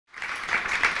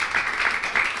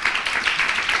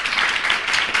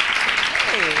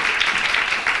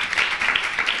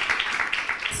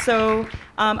So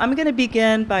I'm going to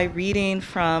begin by reading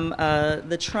from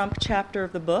the Trump chapter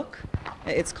of the book.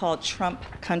 It's called Trump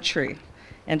Country.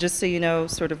 And just so you know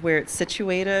sort of where it's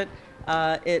situated,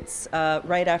 it's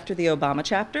right after the Obama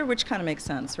chapter, which kind of makes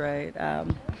sense, right?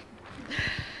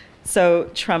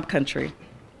 So Trump Country.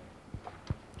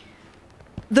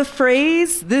 The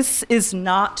phrase, "this is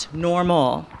not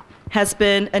normal," has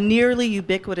been a nearly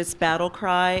ubiquitous battle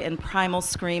cry and primal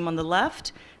scream on the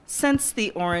left since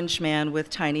the orange man with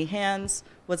tiny hands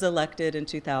was elected in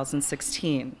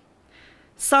 2016.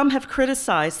 Some have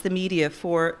criticized the media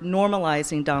for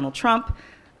normalizing Donald Trump,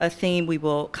 a theme we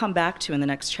will come back to in the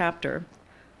next chapter,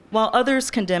 while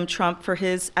others condemn Trump for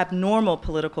his abnormal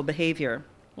political behavior,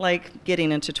 like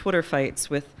getting into Twitter fights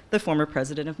with the former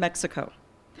president of Mexico,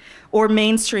 or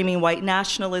mainstreaming white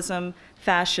nationalism,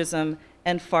 fascism,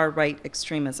 and far-right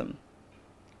extremism.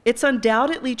 It's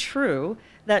undoubtedly true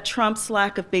that Trump's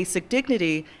lack of basic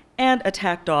dignity and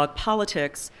attack dog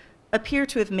politics appear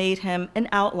to have made him an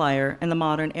outlier in the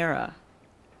modern era.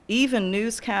 Even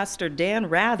newscaster Dan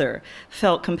Rather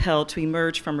felt compelled to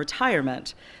emerge from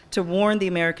retirement to warn the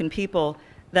American people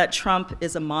that Trump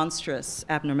is a monstrous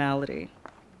abnormality.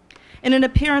 In an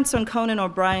appearance on Conan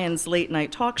O'Brien's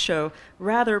late-night talk show,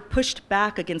 Rather pushed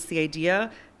back against the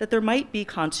idea that there might be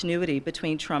continuity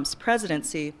between Trump's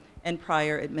presidency and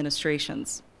prior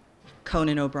administrations.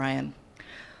 Conan O'Brien: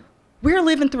 "We're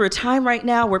living through a time right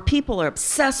now where people are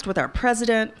obsessed with our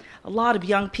president. A lot of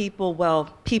young people,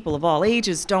 well, people of all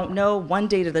ages, don't know one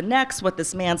day to the next what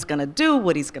this man's gonna do,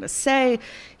 what he's gonna say.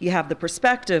 You have the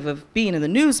perspective of being in the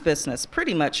news business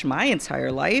pretty much my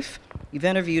entire life. You've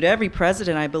interviewed every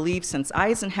president, I believe, since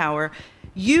Eisenhower.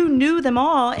 You knew them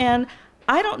all, and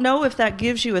I don't know if that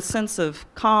gives you a sense of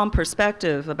calm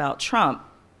perspective about Trump,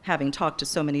 having talked to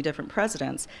so many different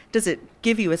presidents. Does it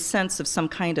give you a sense of some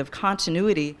kind of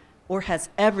continuity, or has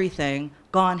everything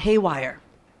gone haywire?"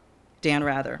 Dan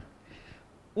Rather: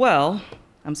 "Well,"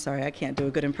 I'm sorry, I can't do a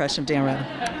good impression of Dan Rather.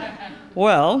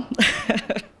 "Well,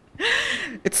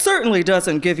 it certainly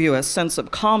doesn't give you a sense of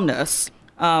calmness.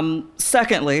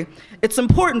 Secondly, it's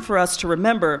important for us to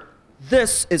remember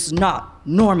this is not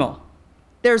normal.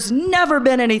 There's never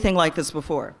been anything like this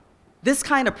before." "This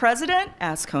kind of president?"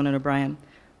 asked Conan O'Brien.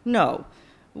 "No,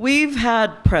 we've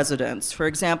had presidents, for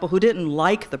example, who didn't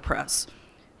like the press.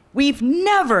 We've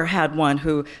never had one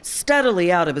who,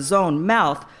 steadily out of his own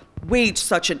mouth, waged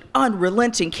such an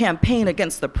unrelenting campaign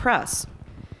against the press.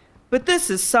 But this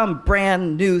is some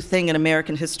brand new thing in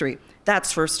American history.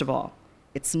 That's first of all.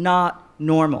 It's not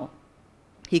normal."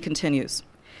 He continues: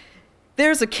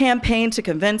 "There's a campaign to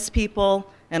convince people,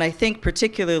 and I think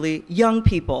particularly young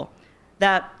people,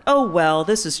 that, oh well,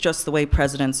 this is just the way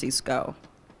presidencies go.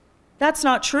 That's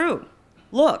not true.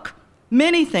 Look,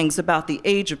 many things about the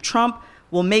age of Trump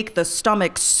will make the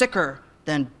stomach sicker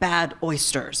than bad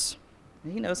oysters."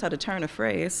 He knows how to turn a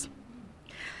phrase.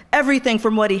 "Everything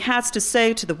from what he has to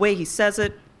say to the way he says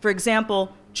it. For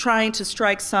example, trying to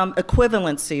strike some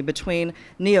equivalency between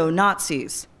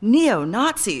neo-Nazis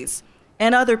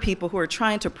and other people who are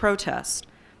trying to protest.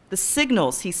 The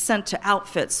signals he sent to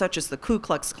outfits such as the Ku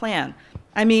Klux Klan.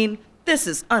 I mean, this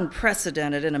is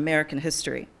unprecedented in American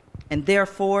history. And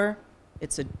therefore,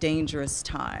 it's a dangerous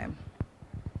time."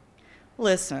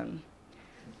 Listen,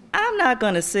 I'm not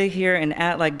going to sit here and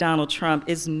act like Donald Trump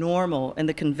is normal in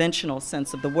the conventional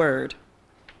sense of the word.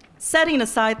 Setting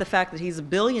aside the fact that he's a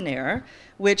billionaire,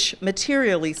 which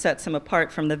materially sets him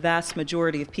apart from the vast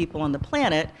majority of people on the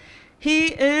planet,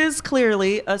 he is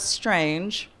clearly a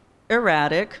strange,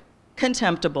 erratic,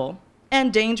 contemptible,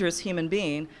 and dangerous human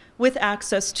being with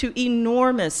access to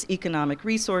enormous economic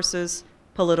resources,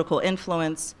 political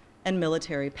influence, and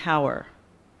military power.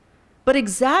 But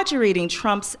exaggerating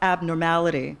Trump's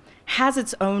abnormality has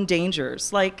its own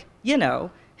dangers, like,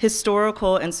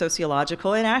 historical and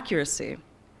sociological inaccuracy.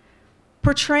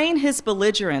 Portraying his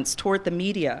belligerence toward the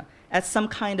media as some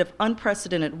kind of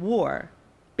unprecedented war,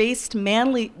 based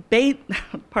mainly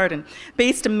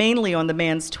on the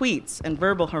man's tweets and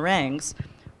verbal harangues,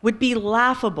 would be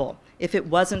laughable if it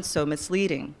wasn't so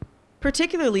misleading,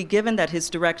 particularly given that his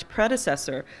direct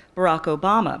predecessor, Barack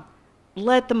Obama,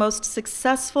 led the most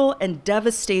successful and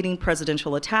devastating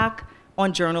presidential attack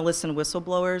on journalists and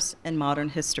whistleblowers in modern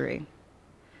history.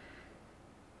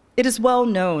 It is well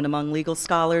known among legal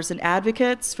scholars and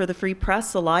advocates for the free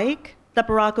press alike that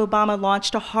Barack Obama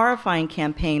launched a horrifying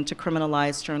campaign to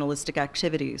criminalize journalistic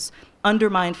activities,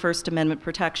 undermine First Amendment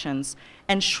protections,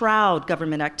 and shroud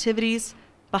government activities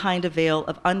behind a veil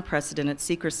of unprecedented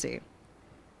secrecy.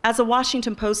 As a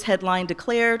Washington Post headline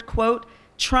declared, quote,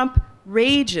 "Trump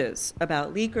rages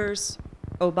about leakers,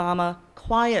 Obama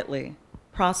quietly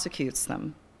prosecutes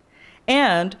them."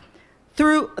 And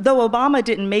though Obama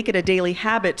didn't make it a daily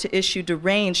habit to issue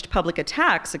deranged public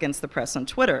attacks against the press on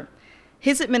Twitter,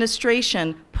 his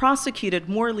administration prosecuted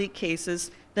more leak cases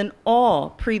than all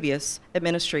previous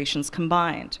administrations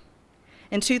combined.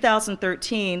 In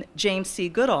 2013, James C.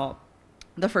 Goodall,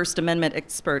 the First Amendment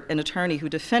expert and attorney who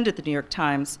defended the New York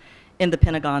Times in the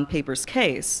Pentagon Papers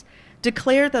case,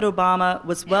 declared that Obama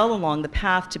was well along the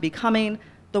path to becoming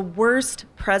the worst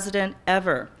president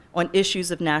ever on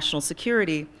issues of national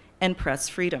security and press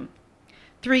freedom.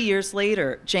 3 years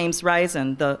later, James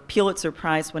Risen, the Pulitzer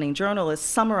Prize-winning journalist,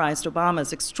 summarized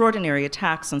Obama's extraordinary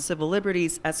attacks on civil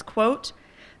liberties as, quote,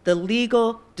 the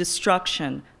legal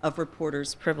destruction of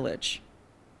reporters' privilege.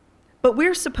 But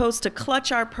we're supposed to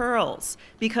clutch our pearls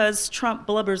because Trump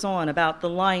blubbers on about the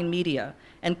lying media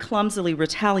and clumsily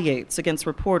retaliates against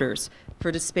reporters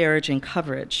for disparaging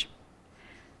coverage.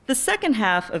 The second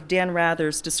half of Dan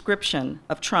Rather's description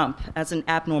of Trump as an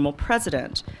abnormal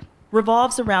president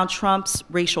revolves around Trump's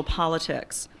racial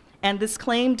politics, and this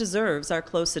claim deserves our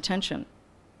close attention.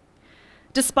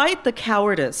 Despite the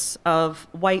cowardice of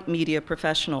white media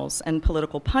professionals and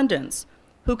political pundits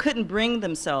who couldn't bring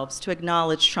themselves to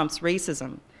acknowledge Trump's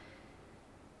racism,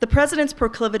 the president's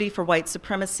proclivity for white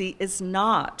supremacy is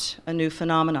not a new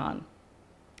phenomenon.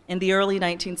 In the early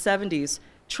 1970s,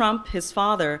 Trump, his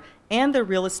father, and their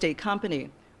real estate company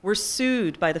were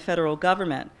sued by the federal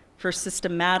government for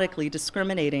systematically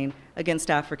discriminating against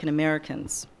African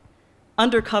Americans.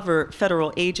 Undercover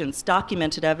federal agents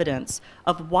documented evidence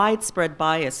of widespread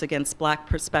bias against Black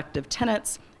prospective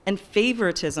tenants and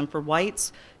favoritism for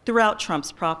whites throughout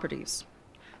Trump's properties.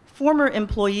 Former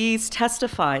employees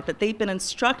testified that they'd been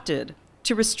instructed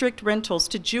to restrict rentals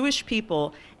to Jewish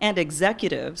people and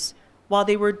executives while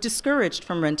they were discouraged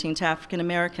from renting to African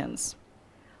Americans.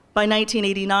 By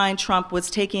 1989, Trump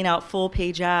was taking out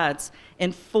full-page ads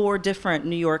in 4 different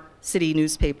New York City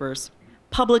newspapers,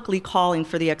 publicly calling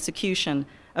for the execution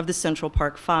of the Central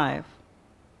Park Five.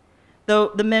 Though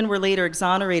the men were later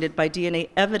exonerated by DNA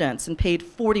evidence and paid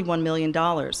 $41 million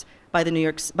by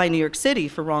New York City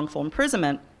for wrongful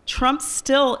imprisonment, Trump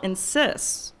still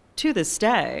insists, to this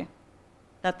day,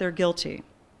 that they're guilty.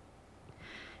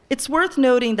 It's worth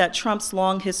noting that Trump's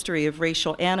long history of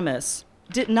racial animus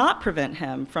did not prevent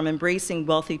him from embracing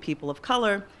wealthy people of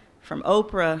color, from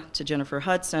Oprah to Jennifer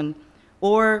Hudson,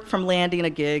 or from landing a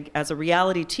gig as a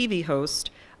reality TV host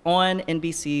on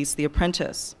NBC's The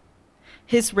Apprentice.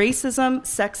 His racism,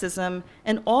 sexism,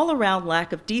 and all-around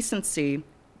lack of decency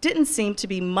didn't seem to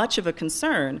be much of a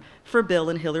concern for Bill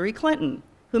and Hillary Clinton,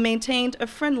 who maintained a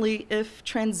friendly, if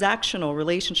transactional,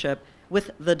 relationship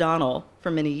with the Donald for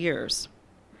many years.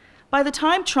 By the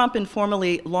time Trump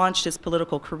informally launched his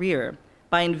political career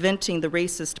by inventing the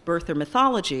racist birther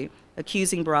mythology,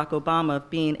 accusing Barack Obama of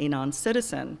being a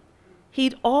non-citizen,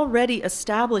 he'd already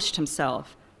established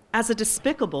himself as a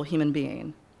despicable human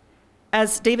being.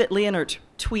 As David Leonard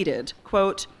tweeted,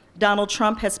 quote, Donald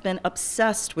Trump has been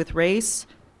obsessed with race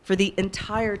for the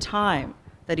entire time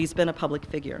that he's been a public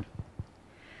figure.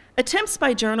 Attempts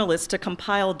by journalists to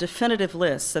compile definitive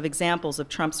lists of examples of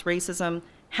Trump's racism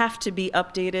have to be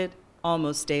updated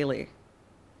almost daily.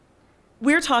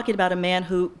 We're talking about a man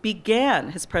who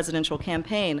began his presidential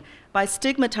campaign by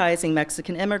stigmatizing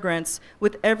Mexican immigrants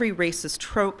with every racist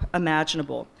trope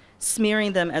imaginable,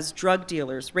 smearing them as drug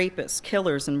dealers, rapists,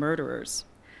 killers, and murderers.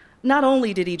 Not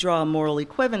only did he draw a moral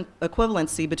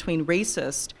equivalency between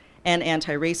racist and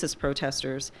anti-racist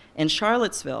protesters in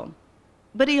Charlottesville,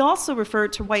 but he also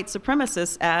referred to white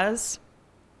supremacists as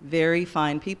very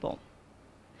fine people.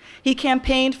 He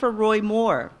campaigned for Roy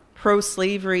Moore,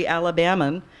 pro-slavery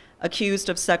Alabaman, accused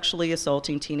of sexually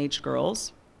assaulting teenage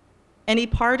girls, and he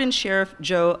pardoned Sheriff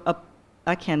Joe,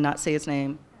 I cannot say his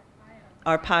name,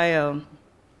 Arpaio,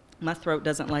 my throat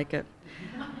doesn't like it,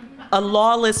 a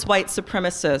lawless white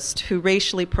supremacist who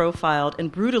racially profiled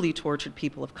and brutally tortured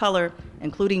people of color,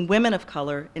 including women of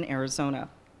color in Arizona.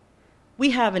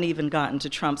 We haven't even gotten to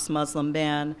Trump's Muslim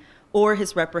ban or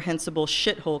his reprehensible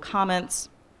shithole comments.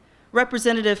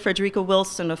 Representative Frederica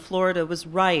Wilson of Florida was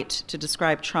right to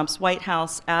describe Trump's White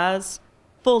House as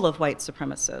full of white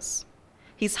supremacists.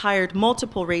 He's hired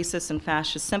multiple racist and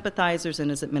fascist sympathizers in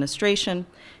his administration,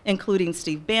 including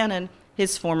Steve Bannon,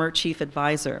 his former chief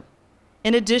advisor.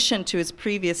 In addition to his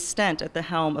previous stint at the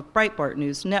helm of Breitbart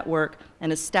News Network,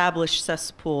 an established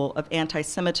cesspool of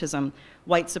anti-Semitism,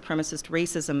 white supremacist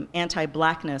racism,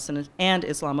 anti-blackness, and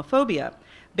Islamophobia,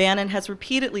 Bannon has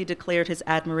repeatedly declared his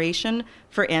admiration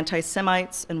for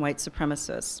anti-Semites and white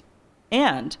supremacists.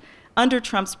 And under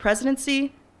Trump's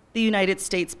presidency, the United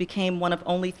States became one of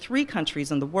only 3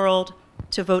 countries in the world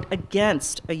to vote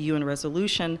against a UN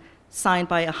resolution signed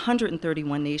by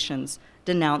 131 nations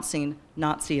denouncing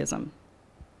Nazism.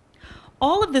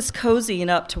 All of this cozying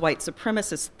up to white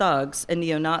supremacist thugs and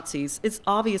neo-Nazis is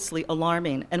obviously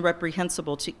alarming and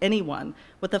reprehensible to anyone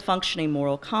with a functioning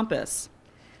moral compass.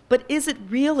 But is it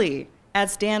really,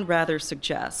 as Dan Rather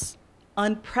suggests,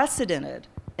 unprecedented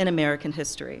in American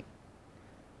history?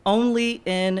 Only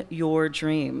in your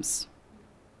dreams.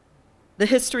 The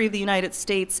history of the United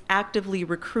States actively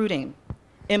recruiting,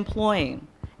 employing,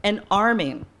 and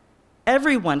arming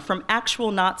everyone from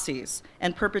actual Nazis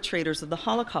and perpetrators of the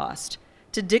Holocaust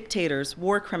to dictators,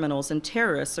 war criminals, and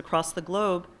terrorists across the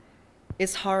globe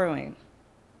is harrowing.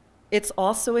 It's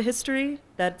also a history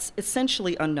that's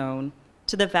essentially unknown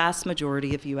to the vast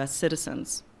majority of US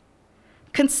citizens.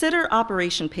 Consider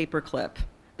Operation Paperclip,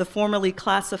 the formerly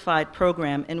classified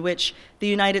program in which the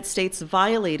United States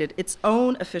violated its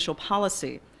own official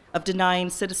policy of denying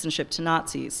citizenship to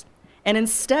Nazis, and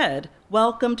instead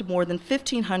welcomed more than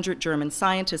 1,500 German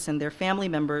scientists and their family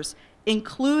members,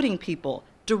 including people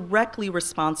directly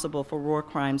responsible for war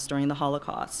crimes during the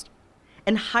Holocaust,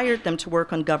 and hired them to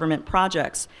work on government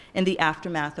projects in the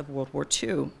aftermath of World War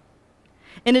II.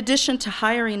 In addition to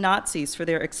hiring Nazis for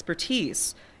their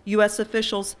expertise, US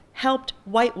officials helped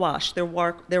whitewash their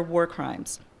war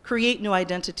crimes, create new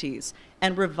identities,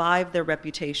 and revive their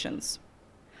reputations.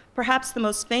 Perhaps the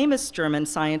most famous German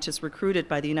scientist recruited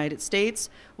by the United States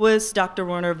was Dr.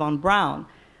 Werner von Braun,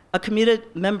 a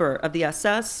committed member of the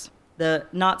SS, the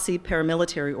Nazi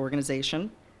paramilitary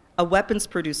organization, a weapons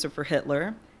producer for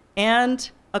Hitler, and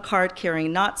a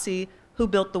card-carrying Nazi who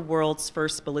built the world's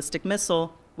first ballistic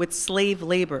missile with slave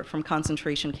labor from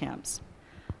concentration camps.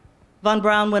 Von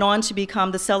Braun went on to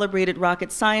become the celebrated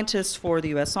rocket scientist for the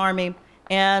US Army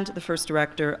and the first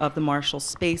director of the Marshall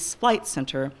Space Flight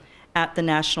Center at the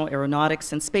National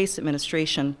Aeronautics and Space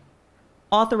Administration.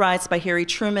 Authorized by Harry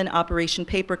Truman, Operation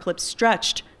Paperclip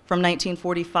stretched from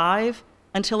 1945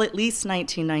 until at least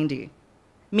 1990,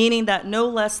 meaning that no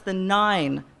less than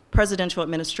 9 presidential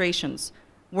administrations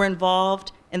were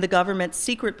involved in the government's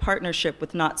secret partnership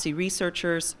with Nazi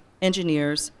researchers,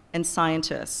 engineers, and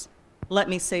scientists. Let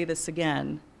me say this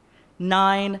again.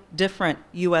 9 different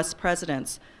US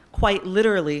presidents quite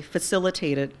literally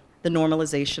facilitated the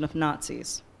normalization of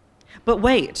Nazis. But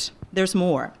wait, there's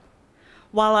more.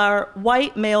 While our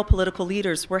white male political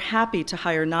leaders were happy to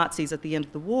hire Nazis at the end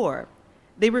of the war,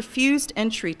 they refused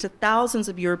entry to thousands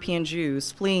of European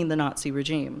Jews fleeing the Nazi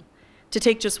regime. To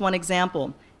take just one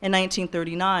example, in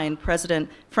 1939, President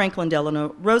Franklin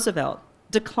Delano Roosevelt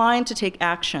declined to take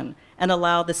action and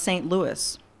allow the St.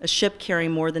 Louis, a ship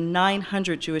carrying more than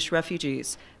 900 Jewish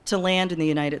refugees, to land in the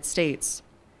United States.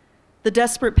 The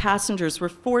desperate passengers were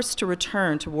forced to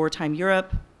return to wartime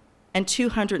Europe, and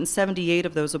 278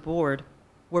 of those aboard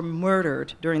were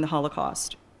murdered during the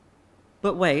Holocaust.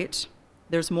 But wait,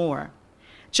 there's more.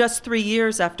 Just 3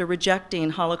 years after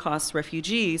rejecting Holocaust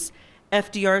refugees,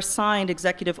 FDR signed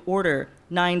Executive Order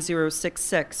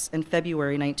 9066 in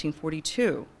February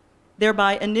 1942,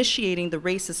 thereby initiating the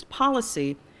racist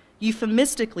policy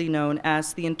euphemistically known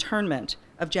as the internment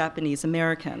of Japanese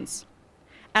Americans.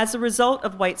 As a result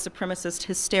of white supremacist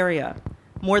hysteria,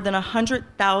 more than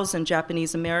 100,000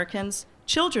 Japanese Americans,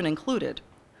 children included,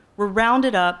 were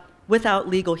rounded up without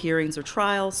legal hearings or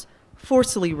trials,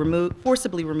 forcibly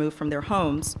removed from their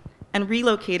homes, and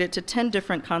relocated to 10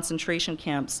 different concentration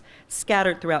camps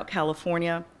scattered throughout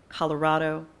California,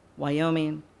 Colorado,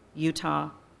 Wyoming,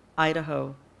 Utah,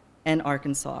 Idaho, and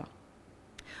Arkansas.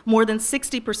 More than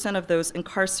 60% of those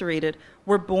incarcerated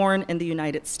were born in the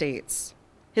United States.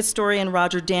 Historian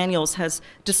Roger Daniels has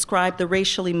described the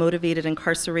racially motivated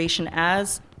incarceration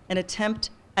as an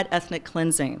attempt at ethnic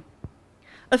cleansing.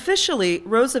 Officially,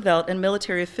 Roosevelt and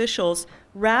military officials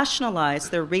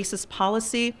rationalized their racist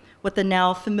policy with the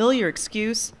now familiar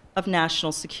excuse of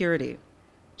national security.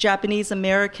 Japanese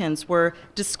Americans were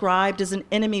described as an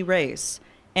enemy race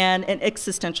and an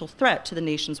existential threat to the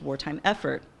nation's wartime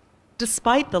effort,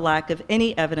 despite the lack of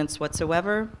any evidence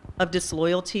whatsoever of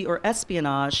disloyalty or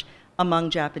espionage among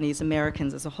Japanese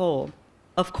Americans as a whole.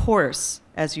 Of course,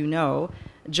 as you know,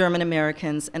 German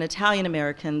Americans and Italian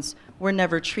Americans were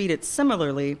never treated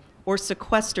similarly or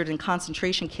sequestered in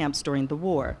concentration camps during the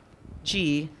war.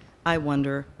 Gee, I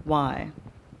wonder why.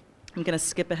 I'm going to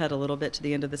skip ahead a little bit to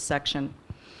the end of this section.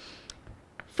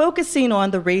 Focusing on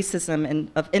the racism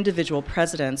of individual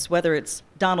presidents, whether it's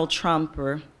Donald Trump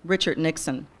or Richard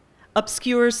Nixon,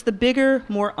 obscures the bigger,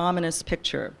 more ominous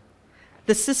picture,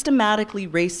 the systematically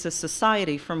racist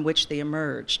society from which they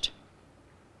emerged.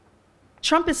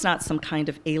 Trump is not some kind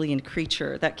of alien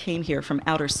creature that came here from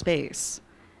outer space.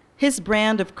 His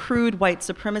brand of crude white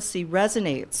supremacy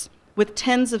resonates with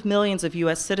tens of millions of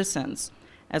US citizens,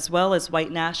 as well as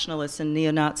white nationalists and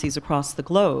neo-Nazis across the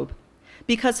globe,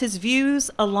 because his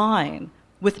views align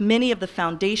with many of the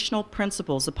foundational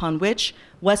principles upon which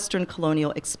Western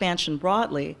colonial expansion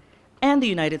broadly, and the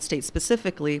United States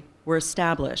specifically, were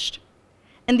established.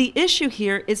 And the issue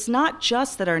here is not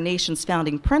just that our nation's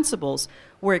founding principles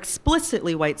were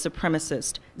explicitly white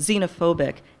supremacist,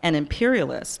 xenophobic, and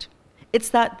imperialist. It's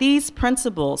that these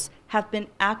principles have been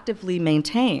actively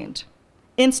maintained,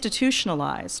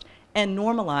 institutionalized, and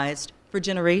normalized for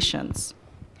generations.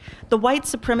 The white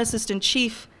supremacist in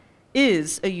chief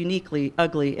is a uniquely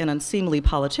ugly and unseemly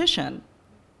politician,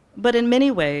 but in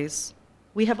many ways,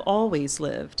 we have always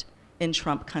lived in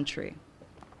Trump country.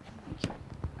 Thank you.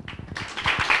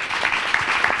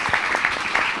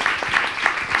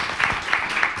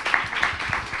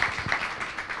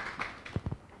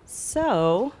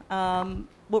 So,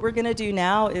 what we're gonna do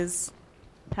now is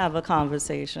have a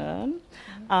conversation.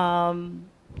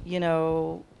 You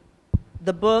know,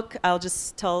 the book, I'll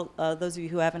just tell those of you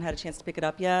who haven't had a chance to pick it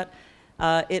up yet,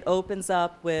 it opens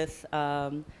up with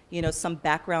you know, some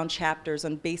background chapters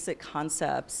on basic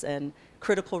concepts and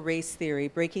critical race theory,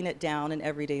 breaking it down in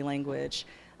everyday language.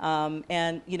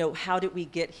 And you know, how did we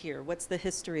get here? What's the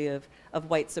history of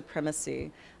white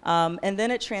supremacy? And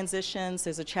then it transitions.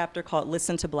 There's a chapter called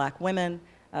Listen to Black Women.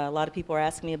 A lot of people are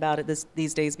asking me about it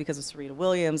these days because of Serena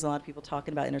Williams. A lot of people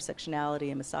talking about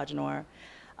intersectionality and misogynoir.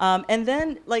 And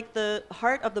then, like, the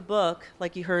heart of the book,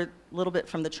 like you heard a little bit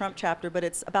from the Trump chapter, but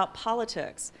it's about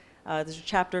politics. There's a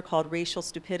chapter called Racial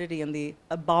Stupidity in the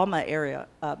Obama era.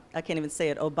 I can't even say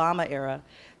it, Obama era,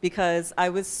 because I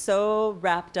was so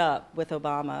wrapped up with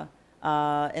Obama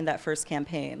in that first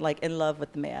campaign, like in love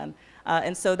with the man.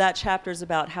 And so that chapter is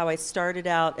about how I started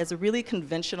out as a really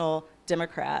conventional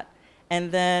Democrat, and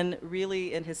then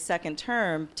really in his second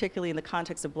term, particularly in the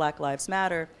context of Black Lives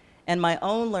Matter, and my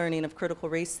own learning of critical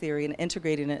race theory and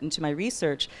integrating it into my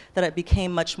research, that I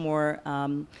became much more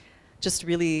just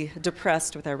really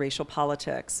depressed with our racial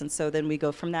politics. And so then we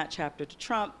go from that chapter to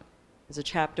Trump. There's a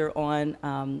chapter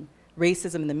on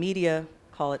racism in the media,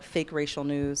 call it Fake Racial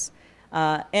News,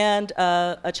 and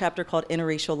a chapter called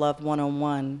Interracial Love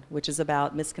 101, which is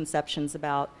about misconceptions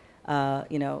about,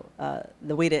 you know,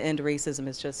 the way to end racism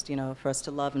is just, you know, for us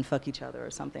to love and fuck each other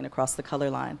or something across the color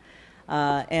line.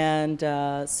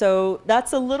 So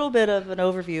that's a little bit of an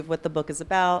overview of what the book is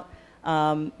about.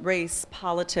 Race,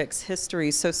 politics,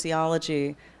 history,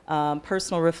 sociology,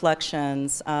 personal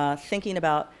reflections, thinking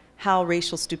about how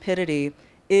racial stupidity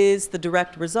is the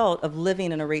direct result of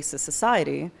living in a racist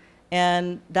society,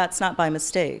 and that's not by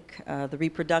mistake. The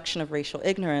reproduction of racial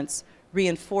ignorance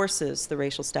reinforces the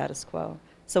racial status quo.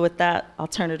 So with that, I'll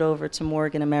turn it over to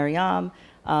Morgan and Mariam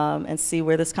and see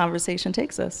where this conversation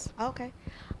takes us. Okay.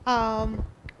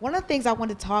 One of the things I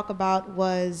wanted to talk about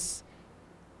was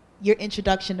your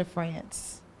introduction to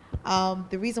France.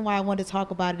 The reason why I wanted to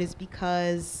talk about it is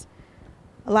because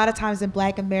a lot of times in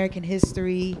Black American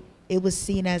history, it was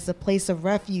seen as a place of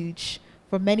refuge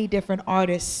for many different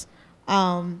artists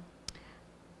who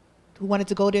wanted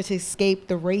to go there to escape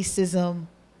the racism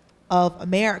of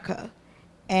America.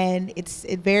 And it's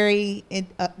very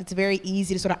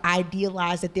easy to sort of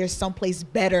idealize that there's someplace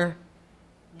better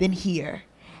than here.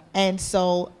 And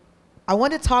so I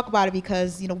wanted to talk about it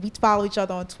because, you know, we follow each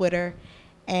other on Twitter,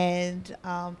 and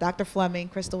Dr. Fleming,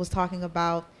 Crystal, was talking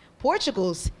about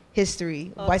Portugal's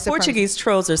history. Portuguese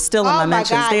trolls are still in my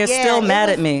mentions. God, they are still mad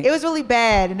at me. It was really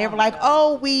bad, and they were like,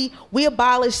 "Oh, we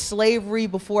abolished slavery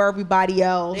before everybody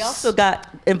else." They also got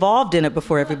involved in it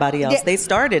before everybody else. Yeah. They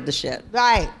started the shit.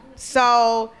 Right.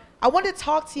 So I wanted to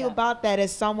talk to you about that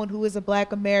as someone who is a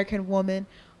Black American woman,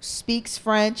 speaks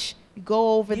French. You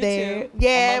go over there, too.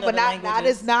 Yeah, but not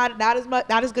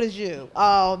as good as you.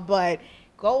 But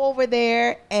go over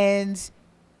there, and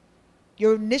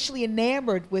you're initially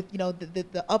enamored with, you know,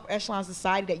 the upper echelon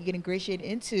society that you get ingratiated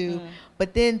into,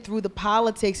 but then through the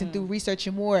politics and through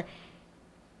researching more,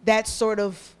 that sort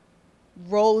of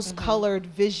rose-colored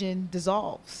vision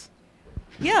dissolves.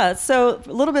 Yeah, so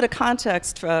a little bit of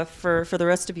context for the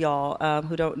rest of y'all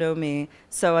who don't know me.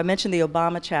 So I mentioned the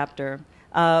Obama chapter.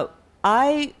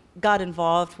 I got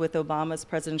involved with Obama's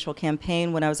presidential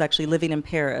campaign when I was actually living in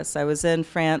Paris. I was in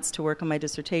France to work on my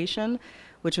dissertation,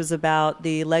 which was about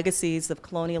the legacies of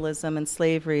colonialism and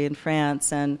slavery in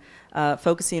France, and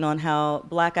focusing on how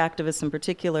Black activists in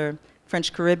particular,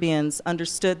 French Caribbeans,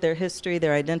 understood their history,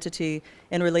 their identity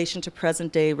in relation to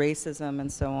present-day racism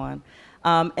and so on.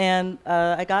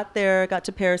 I got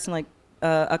to Paris in like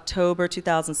October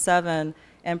 2007,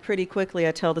 And pretty quickly,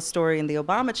 I tell the story in the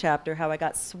Obama chapter how I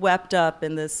got swept up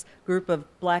in this group of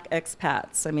black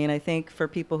expats. I mean, I think for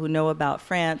people who know about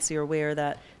France, you're aware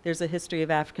that there's a history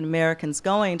of African Americans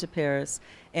going to Paris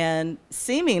and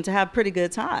seeming to have pretty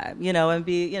good time, and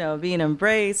being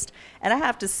embraced. And I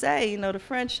have to say, the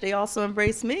French, they also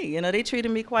embraced me. They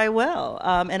treated me quite well.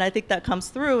 And I think that comes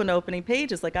through in the opening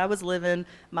pages. Like, I was living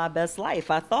my best life,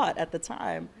 I thought, at the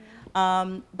time.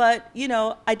 But,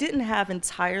 I didn't have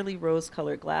entirely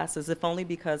rose-colored glasses, if only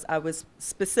because I was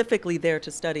specifically there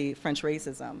to study French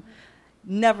racism.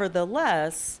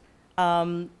 Nevertheless,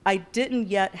 I didn't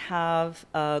yet have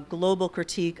a global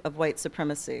critique of white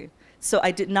supremacy. So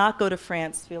I did not go to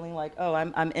France feeling like, oh,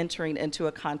 I'm entering into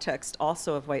a context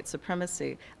also of white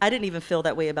supremacy. I didn't even feel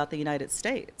that way about the United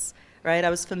States, right?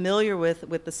 I was familiar with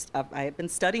I had been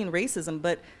studying racism,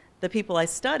 but the people I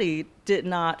studied did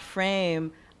not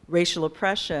frame racial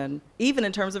oppression. Even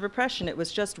in terms of oppression, it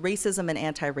was just racism and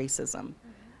anti-racism.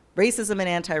 Racism and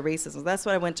anti-racism. That's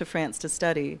what I went to France to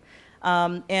study.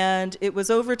 And it was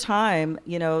over time,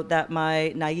 that my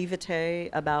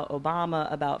naivete about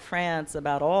Obama, about France,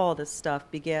 about all this stuff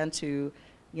began to,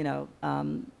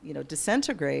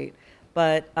 disintegrate.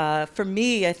 But for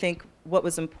me, I think what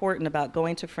was important about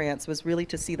going to France was really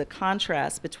to see the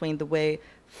contrast between the way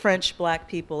French black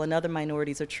people and other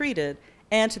minorities are treated,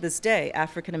 and to this day,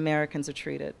 African Americans are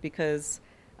treated. Because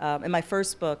in my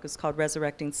first book, it's called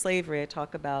Resurrecting Slavery, it's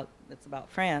about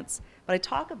France, but I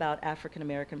talk about African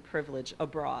American privilege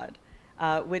abroad,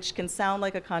 which can sound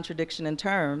like a contradiction in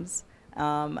terms.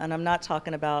 And I'm not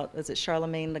talking about, is it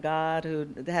Charlemagne the God, who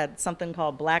had something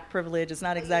called black privilege? It's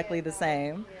not exactly the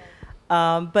same.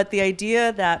 But the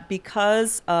idea that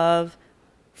because of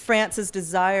France's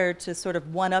desire to sort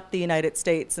of one-up the United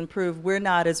States and prove we're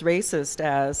not as racist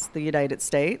as the United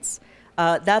States,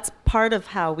 that's part of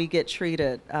how we get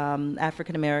treated,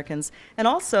 African Americans. And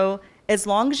also, as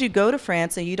long as you go to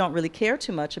France and you don't really care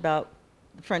too much about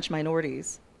the French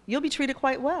minorities, you'll be treated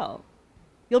quite well.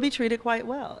 You'll be treated quite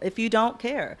well if you don't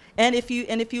care, and if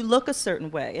you look a certain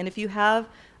way, and if you have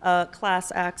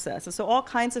class access. And so all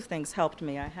kinds of things helped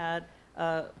me. I had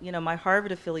my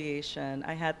Harvard affiliation.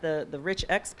 I had the rich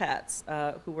expats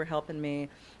who were helping me.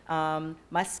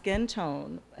 My skin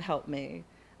tone helped me.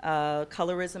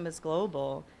 Colorism is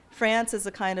global. France is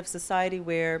a kind of society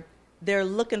where they're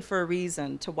looking for a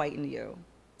reason to whiten you.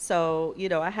 So,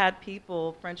 I had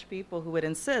French people who would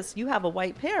insist, you have a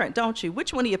white parent, don't you?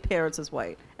 Which one of your parents is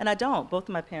white? And I don't. Both of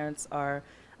my parents are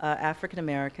African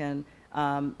American,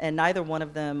 and neither one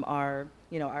of them are,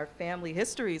 our family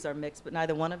histories are mixed, but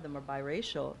neither one of them are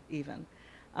biracial even.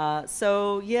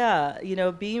 So yeah,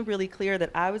 being really clear that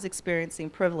I was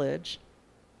experiencing privilege,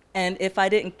 and if I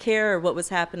didn't care what was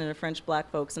happening to French black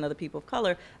folks and other people of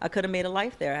color, I could have made a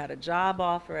life there. I had a job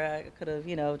offer. I could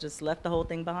have, just left the whole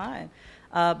thing behind.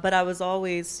 But I was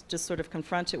always just sort of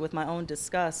confronted with my own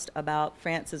disgust about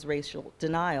France's racial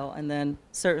denial, and then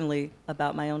certainly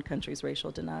about my own country's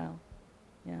racial denial.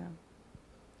 Yeah.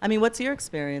 I mean, what's your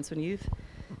experience when you've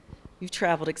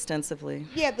traveled extensively?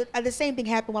 Yeah, the same thing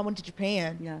happened when I went to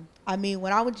Japan. Yeah. I mean,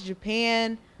 when I went to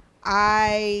Japan,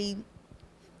 I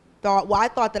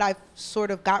thought that I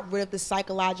sort of got rid of the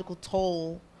psychological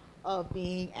toll of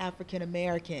being African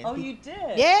American. Oh, you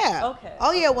did? Yeah. Okay.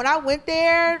 Oh, yeah. When I went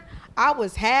there, I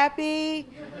was happy.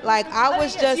 Like, I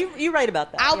was yes, just... You write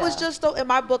about that. I was just... In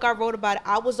my book, I wrote about it.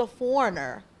 I was a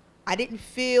foreigner. I didn't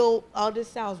feel... Oh, this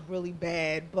sounds really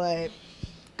bad, but...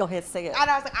 Go ahead, say it. And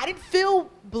I was like, I didn't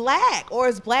feel black, or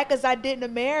as black as I did in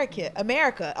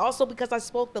America. Also because I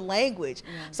spoke the language.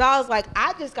 Yeah. So I was like,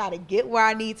 I just got to get where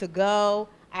I need to go.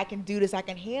 I can do this. I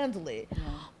can handle it. Yeah.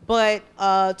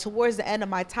 But towards the end of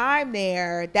my time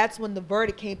there, that's when the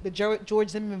verdict came, the George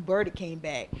Zimmerman verdict came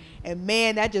back. And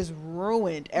man, that just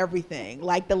ruined everything.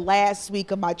 Like the last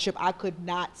week of my trip, I could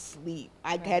not sleep.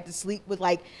 I had to sleep with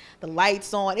like the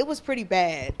lights on. It was pretty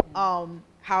bad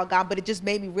how it got, but it just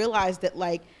made me realize that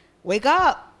like, wake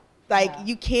up. Like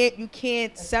you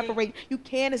can't separate, you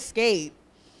can't escape.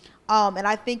 And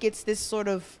I think it's this sort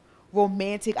of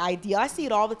romantic idea. I see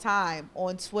it all the time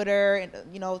on Twitter and,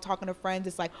 talking to friends.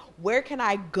 It's like, where can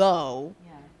I go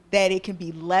that it can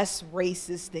be less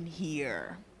racist than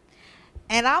here?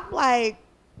 And I'm like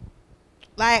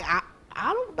I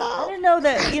don't know. I don't know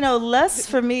that, less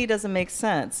for me doesn't make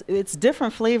sense. It's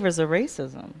different flavors of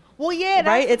racism. Well, yeah.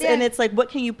 Right? And it's like, what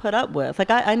can you put up with? Like,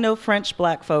 I know French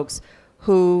black folks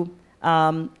who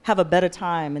have a better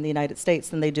time in the United States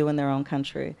than they do in their own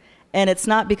country. And it's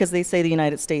not because they say the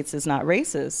United States is not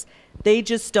racist. They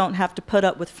just don't have to put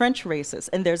up with French racists,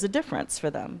 and there's a difference for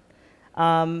them.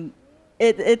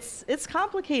 it's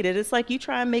complicated. It's like you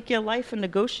try and make your life and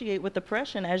negotiate with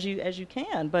oppression as you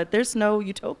can, but there's no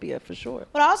utopia for sure.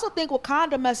 But I also think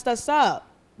Wakanda messed us up.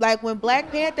 Like when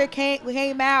Black Panther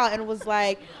came out and was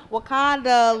like,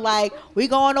 Wakanda, like, we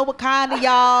going to Wakanda,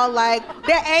 y'all. Like,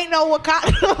 there ain't no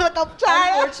Wakanda. Like, I'm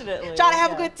trying to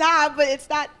have a good time, but it's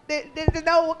not, there's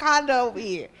no Wakanda over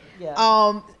here.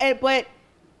 Yeah. But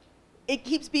it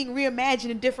keeps being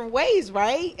reimagined in different ways,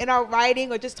 right? In our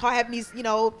writing, or just having these,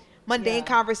 mundane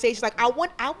conversations. Like, I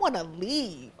want to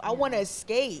leave. I want to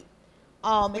escape.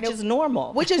 Which is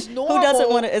normal. Which is normal. Who doesn't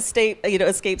want to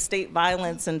escape state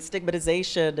violence and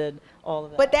stigmatization and all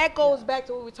of that? But that goes back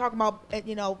to what we were talking about,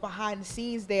 behind the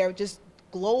scenes there, just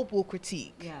global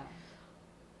critique.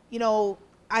 Yeah.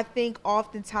 I think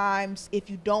oftentimes if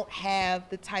you don't have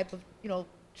the type of,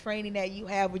 training that you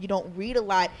have, or you don't read a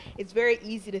lot, it's very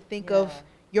easy to think of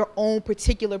your own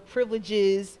particular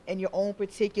privileges and your own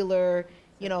particular,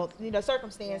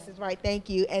 circumstances, right? Thank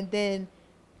you. And then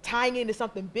tying into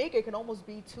something bigger can almost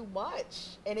be too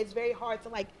much, and it's very hard to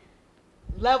like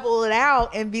level it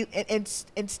out and be and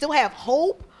still have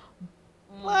hope,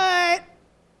 but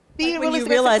like when you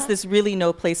realize there's really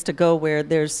no place to go where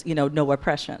there's no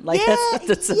oppression, like that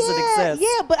doesn't exist.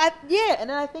 Yeah, but and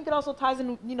then I think it also ties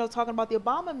in talking about the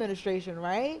Obama administration,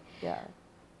 right? Yeah.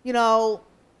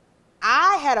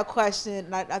 I had a question,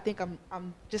 and I think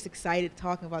I'm just excited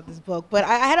talking about this book, but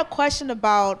I had a question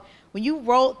about when you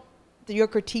wrote your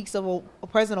critiques of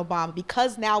President Obama,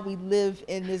 because now we live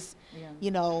in this,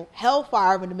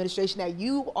 hellfire of an administration that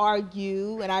you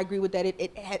argue, and I agree with that,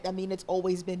 it's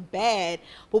always been bad,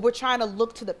 but we're trying to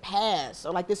look to the past,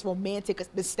 or like this romantic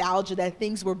nostalgia that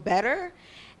things were better.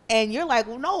 And you're like,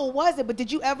 well, no, it wasn't. But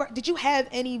did you have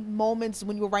any moments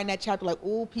when you were writing that chapter, like,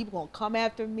 oh, people gonna come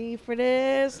after me for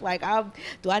this? Like,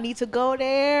 do I need to go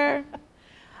there?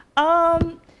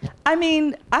 I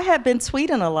have been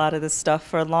tweeting a lot of this stuff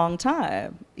for a long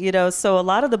time, so a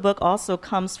lot of the book also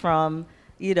comes from,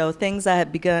 things I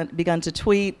had begun to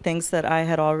tweet, things that I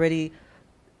had already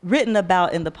written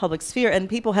about in the public sphere, and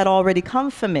people had already come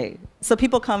for me. So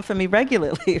people come for me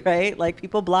regularly, right? Like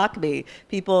people block me,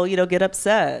 people, get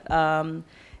upset. But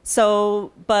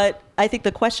I think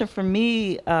the question for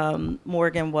me,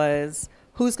 Morgan, was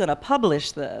who's gonna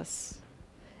publish this?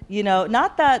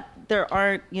 Not that there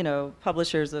aren't,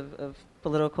 publishers of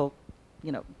political,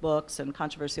 books and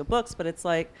controversial books, but it's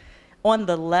like on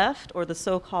the left, or the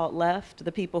so-called left,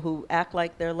 the people who act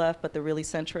like they're left, but they're really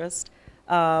centrist,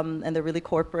 and they're really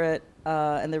corporate,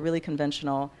 and they're really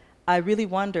conventional. I really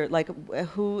wondered, like,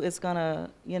 who is gonna,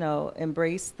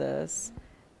 embrace this?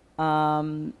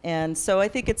 And so I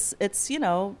think it's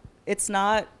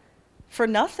not for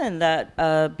nothing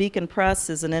that Beacon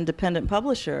Press is an independent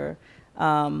publisher.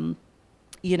 And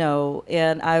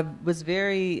I was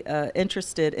very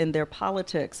interested in their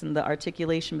politics and the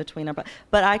articulation between our,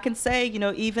 but I can say,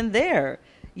 even there,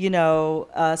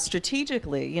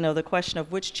 strategically, the question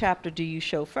of which chapter do you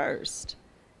show first,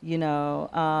 and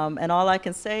all I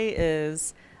can say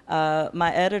is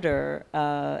my editor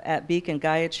at Beacon,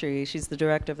 Gayatri, she's the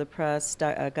director of the press,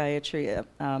 Gayatri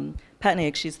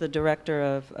Patnaik, she's the director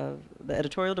of the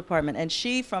editorial department, and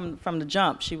she, from the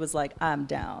jump, she was like, I'm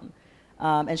down.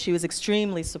 And she was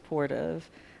extremely supportive.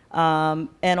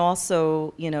 And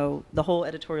also, the whole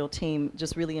editorial team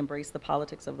just really embraced the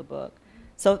politics of the book.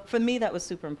 So for me, that was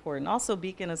super important. Also,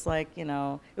 Beacon is like, it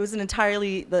was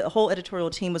the whole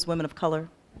editorial team was women of color.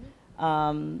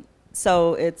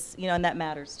 So it's, and that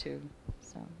matters too,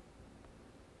 so.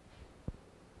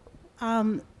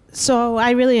 So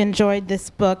I really enjoyed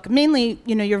this book. Mainly,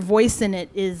 your voice in it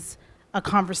is a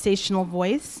conversational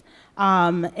voice.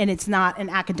 And it's not an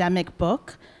academic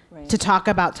book to talk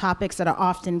about topics that are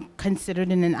often considered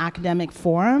in an academic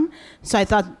forum. So I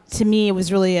thought, to me, it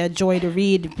was really a joy to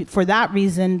read for that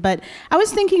reason. But I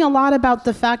was thinking a lot about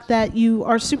the fact that you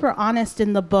are super honest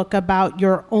in the book about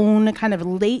your own kind of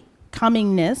late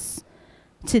comingness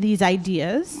to these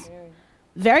ideas.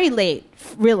 Very late,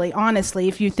 really, honestly,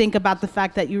 if you think about the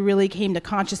fact that you really came to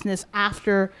consciousness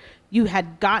after you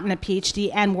had gotten a PhD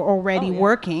and were already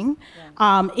working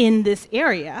in this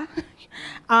area.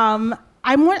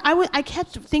 I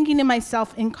kept thinking to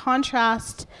myself, in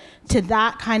contrast to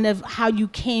that kind of how you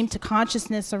came to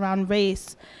consciousness around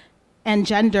race and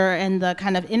gender and the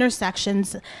kind of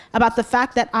intersections, about the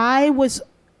fact that I was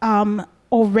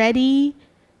already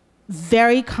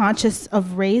very conscious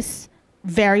of race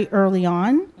very early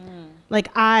on. Like,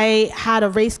 I had a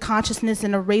race consciousness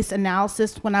and a race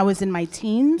analysis when I was in my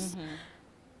teens.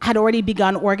 Had already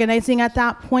begun organizing at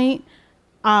that point.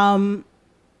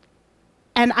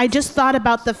 And I just thought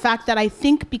about the fact that I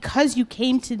think because you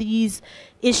came to these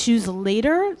issues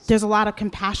later, there's a lot of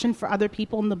compassion for other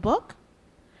people in the book.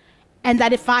 And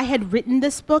that if I had written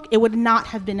this book, it would not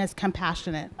have been as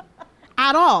compassionate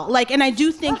at all. Like, and I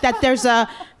do think that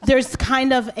there's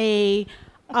kind of a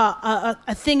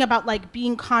thing about like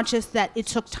being conscious that it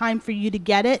took time for you to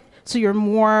get it, so you're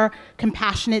more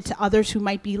compassionate to others who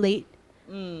might be late.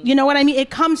 You know what I mean? It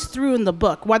comes through in the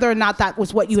book, whether or not that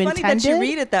was what you intended. It's funny that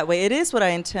you read it that way. It is what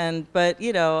I intend, but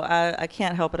you know, I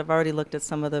can't help it. I've already looked at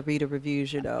some of the reader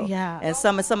reviews, you know. Yeah. And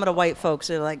some of the white folks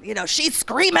are like, you know, she's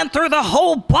screaming through the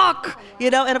whole book, you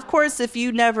know. And of course, if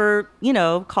you never, you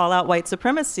know, call out white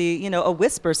supremacy, you know, a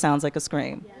whisper sounds like a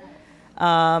scream.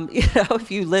 Yeah. You know, if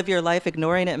you live your life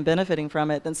ignoring it and benefiting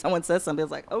from it, then someone says something,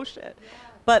 it's like, oh shit. Yeah.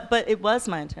 But it was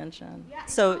my intention. Yeah,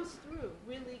 so it comes through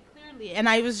really clearly, and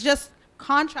I was just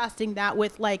contrasting that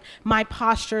with like my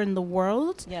posture in the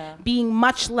world being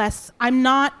much less. I'm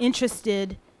not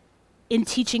interested in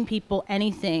teaching people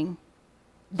anything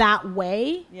that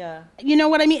way. Yeah. You know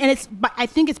what I mean? And I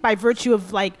think it's by virtue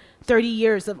of like 30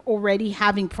 years of already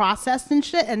having processed and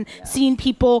shit and seeing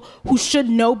people who should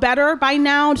know better by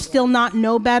now still not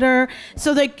know better.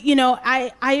 So like, you know,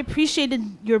 I appreciated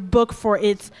your book for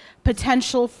its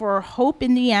potential for hope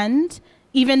in the end.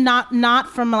 Even not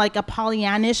from like a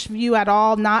Pollyannish view at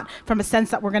all, not from a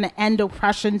sense that we're going to end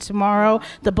oppression tomorrow,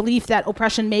 the belief that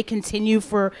oppression may continue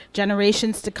for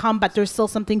generations to come, but there's still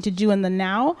something to do in the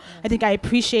now. I think I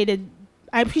appreciated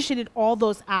all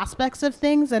those aspects of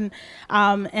things and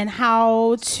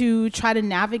how to try to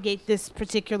navigate this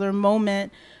particular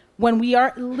moment when we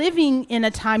are living in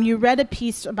a time. You read a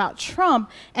piece about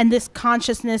Trump and this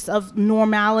consciousness of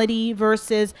normality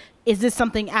versus, is this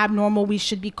something abnormal we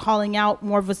should be calling out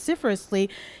more vociferously?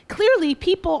 Clearly,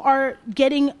 people are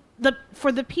getting,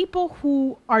 for the people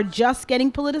who are just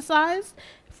getting politicized,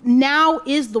 now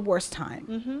is the worst time.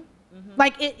 Mm-hmm. Mm-hmm.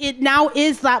 Like, it now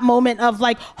is that moment of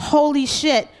like, holy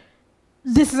shit,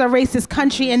 this is a racist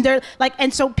country, and they're like,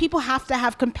 and so people have to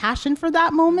have compassion for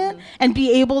that moment and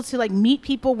be able to like meet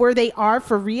people where they are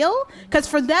for real. Because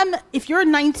for them, if you're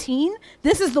 19,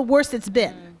 this is the worst it's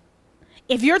been.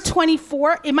 If you're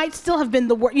 24, it might still have been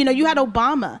the worst. You know, you had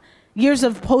Obama, years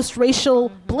of post-racial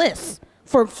bliss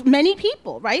for many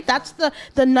people, right? That's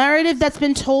the narrative that's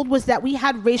been told, was that we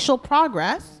had racial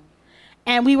progress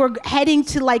and we were heading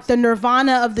to like the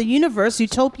nirvana of the universe,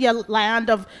 utopia land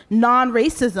of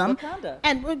non-racism. Wakanda.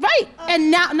 And right,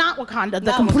 and now, not Wakanda,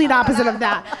 the complete opposite of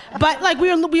that. But like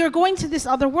we were going to this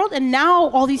other world, and now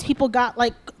all these people got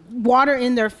like water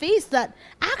in their face that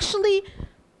actually,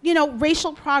 you know,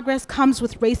 racial progress comes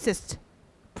with racist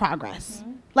progress.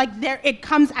 Mm-hmm. Like it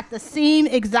comes at the same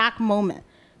exact moment.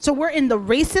 So we're in the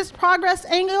racist progress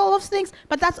angle of things,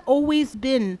 but that's always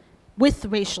been with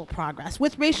racial progress.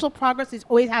 With racial progress,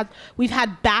 we've had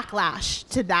backlash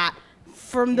to that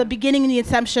from the beginning and the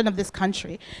inception of this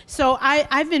country. So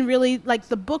I've been really, like,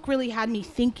 the book really had me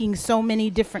thinking so many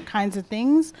different kinds of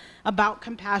things about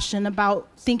compassion, about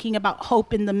thinking about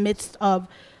hope in the midst of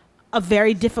a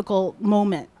very difficult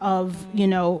moment of, you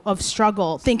know, of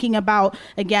struggle, thinking about,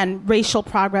 again, racial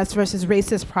progress versus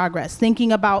racist progress,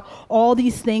 thinking about all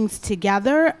these things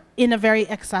together in a very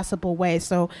accessible way.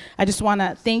 So I just want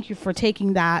to thank you for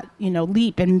taking that, you know,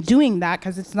 leap and doing that,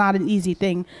 because it's not an easy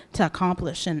thing to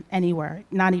accomplish in anywhere,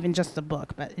 not even just the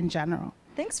book, but in general.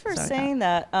 Thanks for saying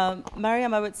that.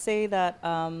 Mariam, I would say that,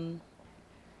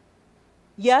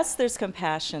 yes, there's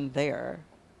compassion there.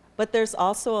 But there's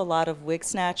also a lot of wig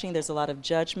snatching, there's a lot of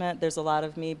judgment, there's a lot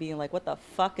of me being like, what the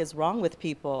fuck is wrong with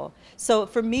people? So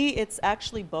for me, it's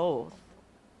actually both.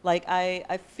 Like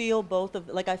I feel both of,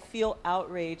 like I feel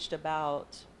outraged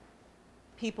about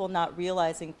people not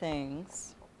realizing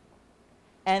things.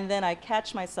 And then I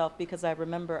catch myself because I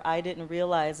remember I didn't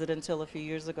realize it until a few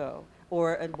years ago,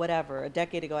 or whatever, a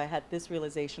decade ago I had this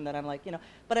realization that I'm like, you know,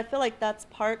 but I feel like that's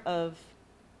part of,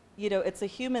 you know, it's a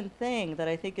human thing that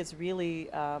I think is really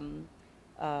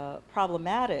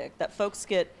problematic, that folks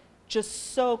get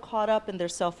just so caught up in their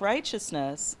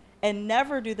self-righteousness and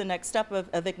never do the next step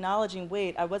of acknowledging,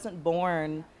 wait, I wasn't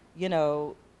born, you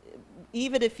know,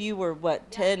 even if you were,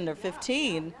 what, 10 or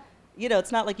 15, you know,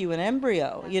 it's not like you were an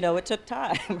embryo, you know, it took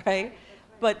time, right?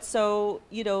 But so,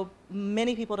 you know,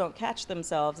 many people don't catch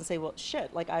themselves and say, well,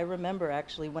 shit, like I remember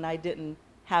actually when I didn't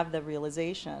have the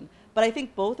realization. But I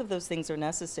think both of those things are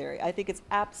necessary. I think it's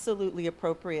absolutely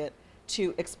appropriate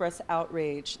to express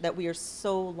outrage that we are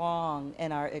so long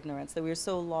in our ignorance, that we are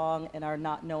so long in our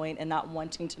not knowing and not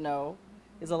wanting to know.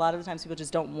 Because a lot of the times people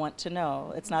just don't want to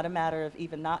know. It's not a matter of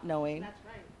even not knowing, that's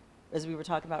right, as we were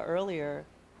talking about earlier.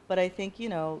 But I think, you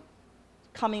know,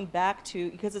 coming back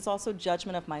to, because it's also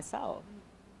judgment of myself.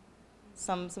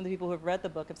 some of the people who have read the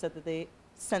book have said that they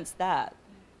sense that,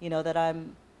 that I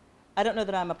don't know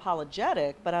that I'm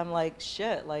apologetic, but I'm like,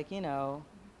 shit, like, I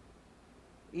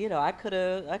could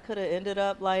have ended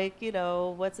up like,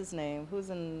 what's his name? Who's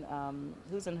in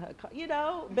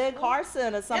Ben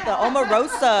Carson or something,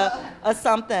 Omarosa or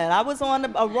something. I was on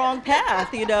a wrong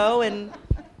path, and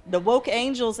the woke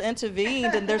angels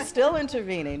intervened, and they're still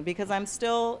intervening because I'm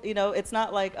still, it's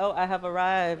not like, oh, I have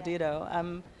arrived,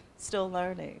 I'm still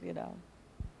learning,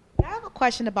 I have a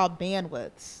question about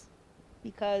bandwidths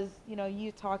because,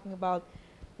 you're talking about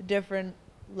the different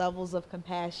levels of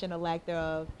compassion or lack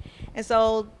thereof. And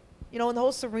so, when the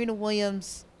whole Serena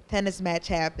Williams tennis match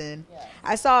happened,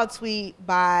 I saw a tweet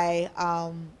by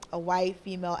a white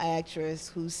female actress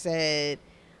who said,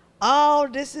 oh,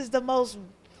 this is the most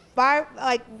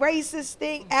racist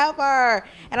thing ever.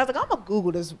 And I was like, I'm going to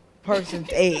Google this person's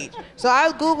age. So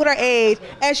I Googled her age,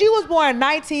 and she was born in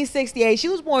 1968. She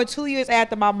was born 2 years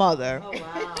after my mother. Oh,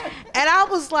 wow. And I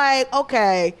was like,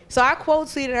 okay. So I quote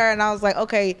tweeted her, and I was like,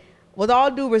 okay, with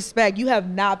all due respect, you have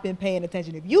not been paying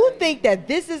attention. If you think that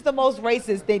this is the most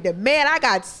racist thing, then man, I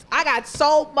got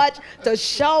so much to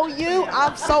show you.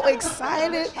 I'm so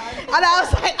excited. And I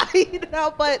was like,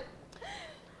 but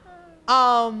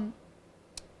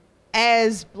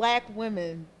as Black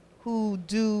women who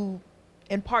do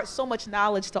impart so much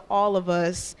knowledge to all of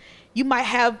us, you might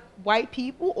have white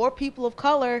people or people of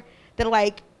color that are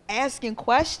like asking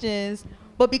questions,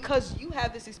 but because you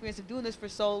have this experience of doing this for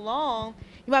so long,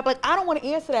 you might be like, I don't want to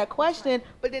answer that question,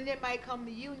 but then it might come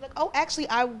to you and you're like, oh, actually,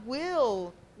 I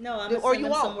will. No, I'm going to send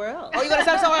them somewhere else. Oh, you're going to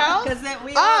send them somewhere else?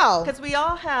 Because we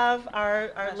all have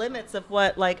our limits of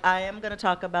what, like, I am going to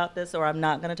talk about this or I'm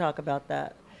not going to talk about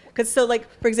that. Because so, like,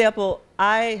 for example,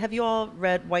 have you all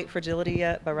read White Fragility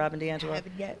yet by Robin DiAngelo? I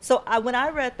haven't yet. So when I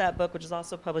read that book, which is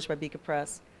also published by Beacon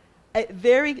Press,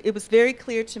 it was very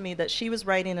clear to me that she was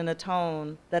writing in a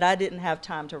tone that I didn't have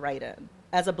time to write in.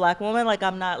 As a Black woman, like,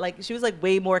 I'm not, like, she was like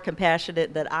way more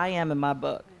compassionate than I am in my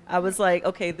book. I was like,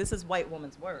 okay, this is white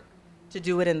woman's work to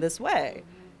do it in this way.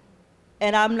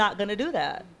 And I'm not going to do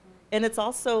that. And it's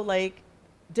also like,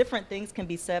 different things can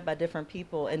be said by different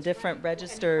people and different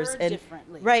registers, and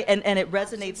right, and it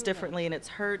resonates differently and it's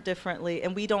heard differently,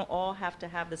 and we don't all have to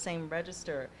have the same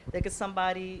register. There could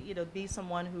somebody, be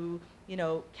someone who,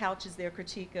 couches their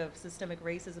critique of systemic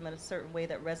racism in a certain way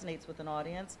that resonates with an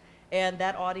audience, and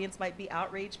that audience might be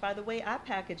outraged by the way I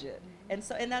package it, and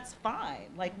that's fine.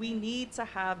 Like, we need to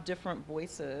have different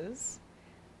voices,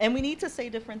 and we need to say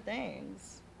different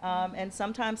things. And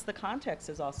sometimes the context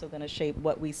is also going to shape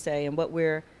what we say and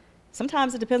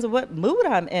sometimes it depends on what mood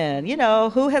I'm in.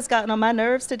 Who has gotten on my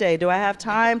nerves today? Do I have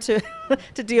time to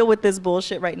deal with this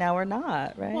bullshit right now or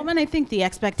not, right? Well, and I think the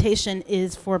expectation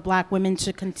is for Black women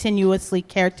to continuously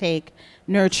caretake,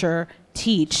 nurture,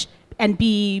 teach, and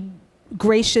be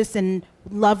gracious and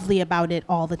lovely about it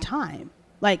all the time.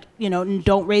 Like,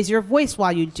 don't raise your voice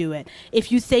while you do it.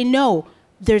 If you say no,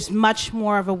 there's much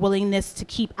more of a willingness to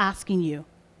keep asking you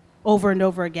over and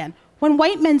over again. When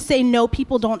white men say no,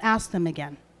 people don't ask them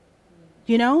again.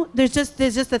 There's just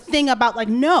a thing about like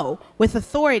no with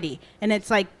authority, and it's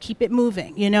like, keep it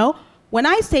moving. When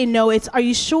I say no, it's, are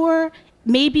you sure?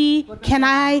 Maybe, can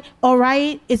I? All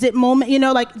right, is it moment?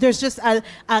 Like, there's just a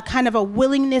kind of a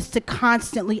willingness to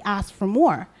constantly ask for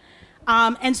more.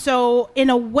 And so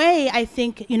in a way, I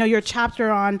think, your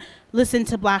chapter on Listen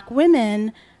to Black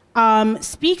Women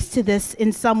speaks to this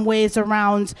in some ways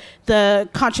around the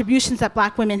contributions that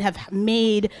Black women have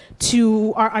made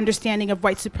to our understanding of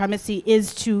white supremacy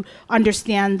is to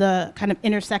understand the kind of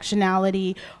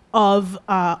intersectionality of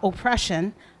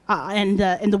oppression and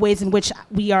the ways in which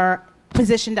we are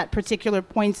positioned at particular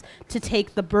points to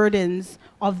take the burdens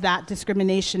of that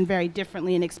discrimination very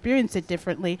differently and experience it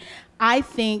differently. I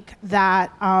think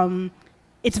that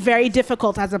it's very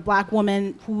difficult as a Black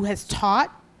woman who has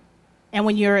taught. And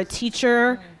when you're a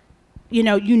teacher, you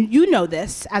know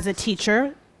this as a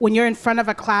teacher. When you're in front of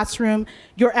a classroom,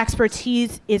 your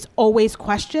expertise is always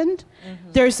questioned.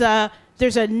 Mm-hmm.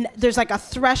 There's like a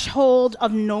threshold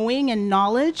of knowing and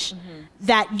knowledge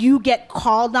that you get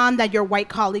called on that your white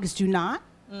colleagues do not.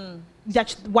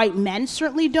 That white men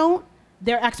certainly don't.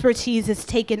 Their expertise is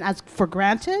taken as for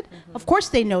granted. Of course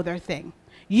they know their thing.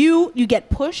 You get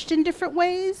pushed in different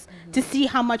ways to see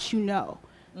how much you know.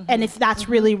 And if that's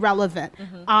really relevant.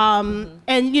 And,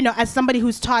 as somebody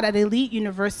who's taught at elite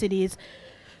universities,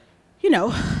 you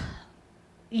know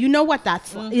what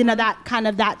that's like, that kind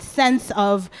of that sense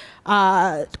of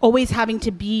always having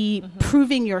to be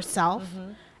proving yourself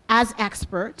as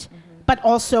expert, but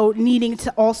also needing to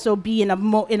also be in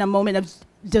a moment of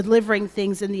delivering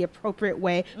things in the appropriate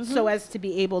way so as to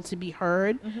be able to be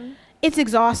heard. it's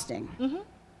exhausting.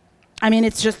 I mean,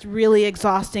 it's just really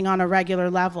exhausting on a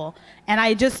regular level. And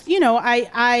I just, you know,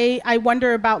 I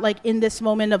wonder about, like, in this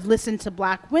moment of listen to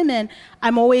Black women,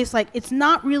 I'm always like, it's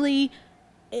not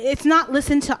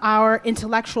listen to our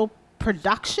intellectual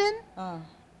production.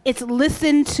 It's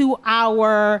listen to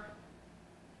our,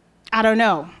 I don't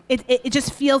know. It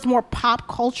just feels more pop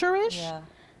culture-ish.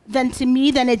 Than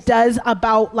it does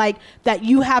about, like, that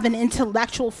you have an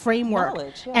intellectual framework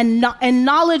and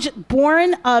knowledge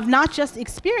born of not just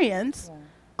experience,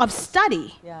 of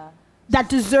study that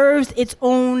deserves its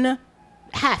own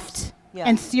heft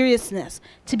and seriousness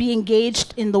to be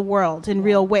engaged in the world in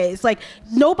real ways. Like,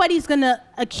 nobody's gonna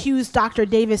accuse Dr.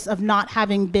 Davis of not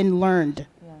having been learned.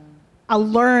 A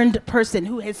learned person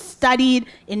who has studied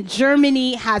in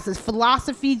Germany, has a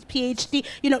philosophy PhD.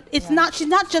 You know, it's not, she's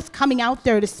not just coming out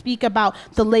there to speak about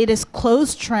the latest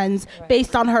clothes trends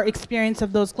based on her experience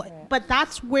of those clothes. But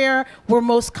that's where we're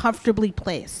most comfortably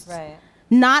placed.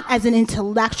 Not as an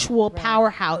intellectual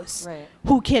powerhouse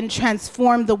who can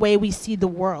transform the way we see the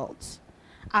world.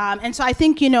 And so I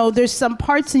think, you know, there's some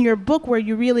parts in your book where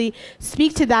you really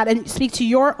speak to that and speak to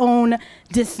your own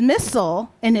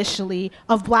dismissal initially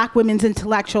of Black women's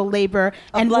intellectual labor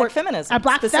and Black feminism,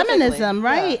 Black feminism,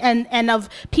 right? And of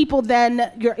people then,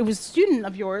 it was a student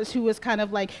of yours who was kind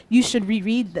of like, you should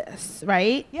reread this,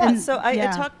 right? So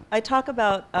I talk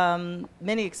about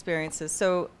many experiences.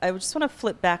 So I just want to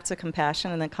flip back to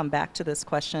compassion and then come back to this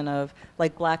question of,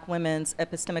 like, Black women's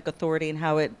epistemic authority and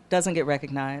how it doesn't get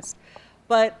recognized.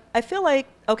 But I feel like,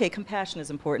 okay, compassion is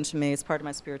important to me. It's part of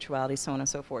my spirituality, so on and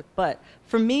so forth. But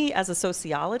for me, as a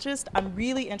sociologist, I'm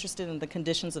really interested in the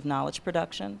conditions of knowledge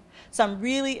production. So I'm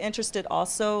really interested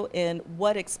also in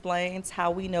what explains how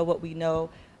we know what we know,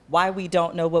 why we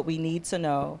don't know what we need to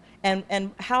know, and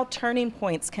how turning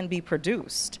points can be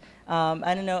produced.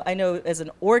 I know as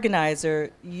an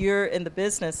organizer, you're in the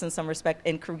business in some respect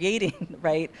in creating,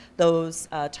 right, those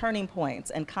turning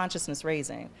points and consciousness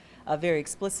raising. Very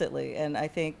explicitly, and I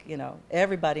think, you know,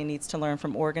 everybody needs to learn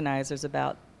from organizers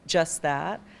about just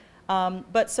that.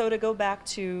 But so to go back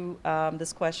to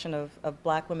this question of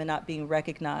Black women not being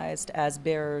recognized as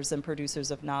bearers and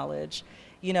producers of knowledge,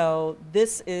 you know,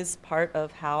 this is part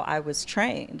of how I was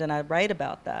trained, and I write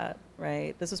about that,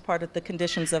 right? This was part of the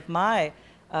conditions of my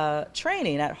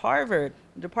training at Harvard,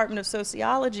 Department of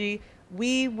Sociology.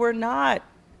 We were not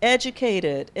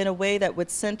educated in a way that would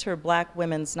center Black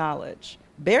women's knowledge.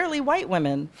 Barely white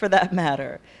women, for that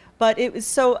matter. But it was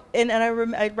so, and I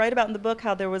write about in the book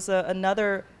how there was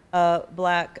another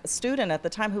Black student at the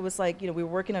time who was like, you know, we were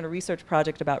working on a research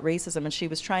project about racism, and she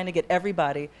was trying to get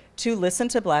everybody to listen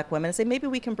to Black women and say, maybe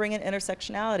we can bring in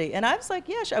intersectionality. And I was like,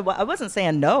 yeah, sure. I wasn't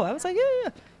saying no. I was like,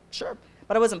 yeah, sure.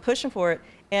 But I wasn't pushing for it.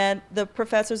 And the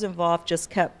professors involved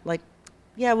just kept like,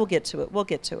 yeah, we'll get to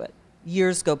it.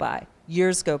 Years go by.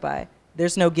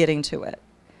 There's no getting to it.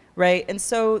 Right? And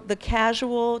so the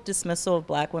casual dismissal of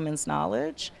Black women's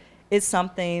knowledge is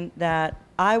something that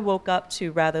I woke up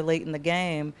to rather late in the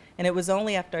game. And it was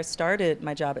only after I started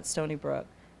my job at Stony Brook,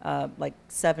 like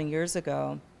 7 years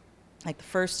ago, like the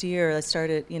first year I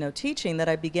started, you know, teaching, that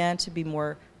I began to be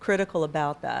more critical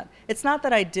about that. It's not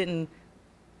that I didn't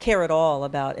care at all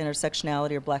about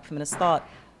intersectionality or Black feminist thought,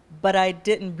 but I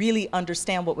didn't really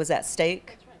understand what was at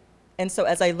stake. And so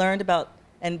as I learned about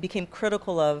and became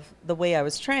critical of the way I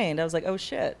was trained, I was like, oh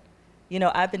shit. You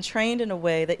know, I've been trained in a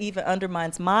way that even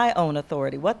undermines my own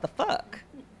authority. What the fuck,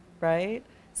 right?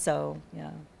 So,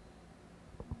 yeah.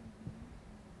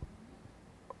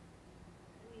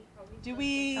 Do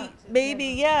we, maybe,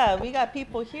 yeah, we got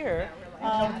people here.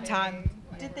 Time.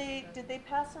 Did they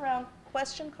pass around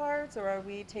question cards, or are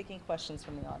we taking questions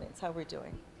from the audience? How are we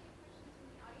doing?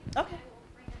 Okay.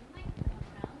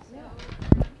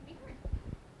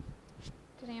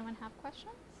 Did anyone have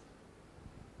questions?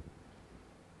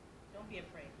 Don't be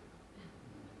afraid.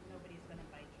 Nobody's going to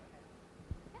bite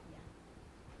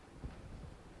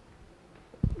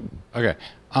your head.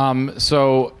 Okay.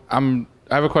 So I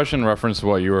have a question in reference to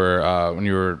what you were when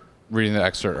you were reading the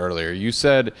excerpt earlier. You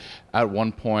said at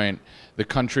one point the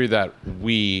country that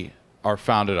we are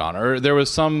founded on, or there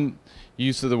was some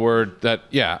use of the word that,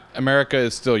 yeah, America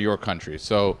is still your country.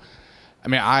 So, I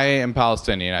mean, I am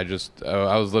Palestinian. I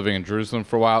was living in Jerusalem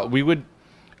for a while.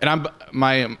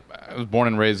 I was born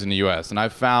and raised in the U.S. and I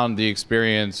found the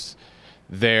experience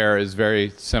there is very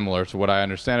similar to what I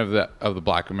understand of the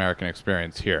Black American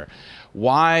experience here.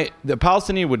 Why the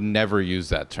Palestinian would never use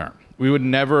that term. We would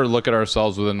never look at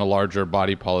ourselves within the larger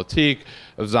body politique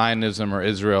of Zionism or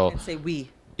Israel. And say we.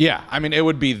 Yeah, I mean, it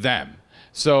would be them.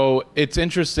 So it's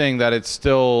interesting that it's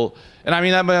still, and I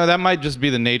mean, that might just be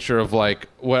the nature of like,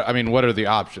 what are the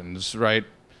options, right?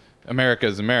 America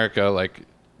is America, like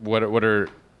what are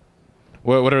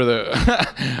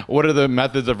the what are the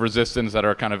methods of resistance that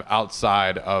are kind of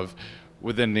outside of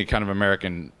within the kind of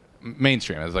American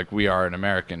mainstream, as like we are an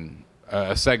American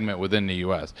a segment within the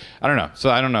U.S. I don't know. So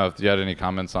I don't know if you had any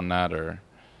comments on that or.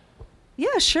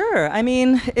 Yeah, sure. I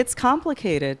mean, it's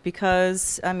complicated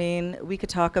because, I mean, we could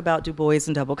talk about Du Bois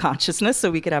and double consciousness, so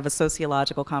we could have a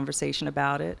sociological conversation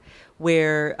about it,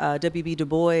 where W.B. Du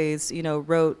Bois, you know,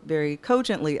 wrote very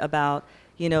cogently about,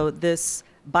 you know, this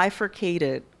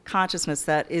bifurcated consciousness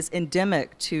that is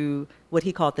endemic to what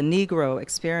he called the Negro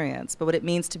experience, but what it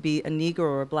means to be a Negro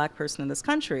or a black person in this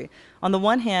country. On the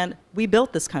one hand, we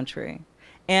built this country,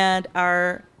 and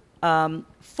our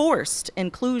forced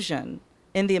inclusion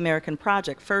in the American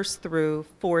project, first through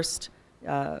forced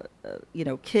you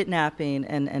know, kidnapping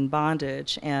and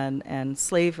bondage and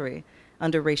slavery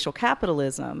under racial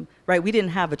capitalism, right? We didn't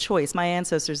have a choice. My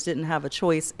ancestors didn't have a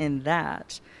choice in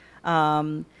that.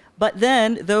 But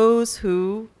then those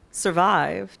who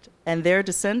survived and their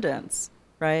descendants,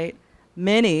 right?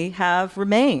 Many have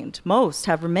remained, most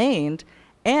have remained,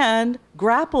 and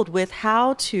grappled with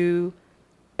how to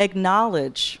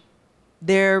acknowledge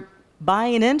their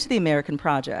buying into the American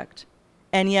project,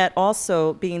 and yet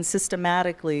also being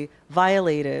systematically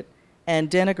violated and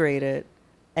denigrated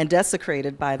and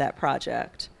desecrated by that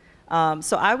project.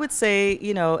 So I would say,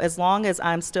 you know, as long as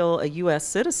I'm still a US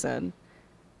citizen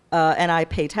and I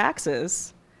pay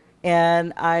taxes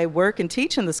and I work and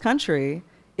teach in this country,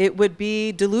 it would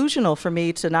be delusional for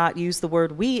me to not use the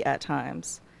word we at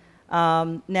times.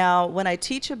 Now, when I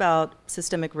teach about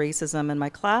systemic racism in my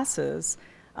classes,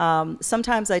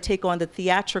 sometimes I take on the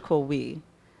theatrical we,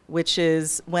 which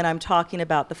is when I'm talking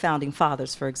about the founding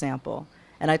fathers, for example,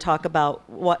 and I talk about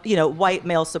what, you know, white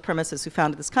male supremacists who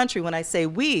founded this country. When I say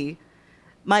we,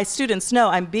 my students know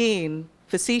I'm being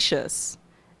facetious,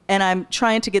 and I'm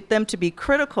trying to get them to be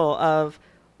critical of,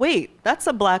 wait, that's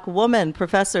a black woman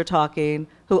professor talking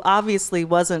who obviously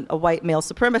wasn't a white male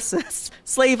supremacist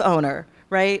slave owner,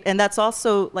 right? And that's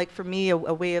also, like, for me, a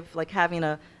way of like having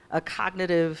a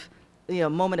cognitive, you know,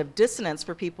 moment of dissonance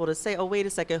for people to say, oh, wait a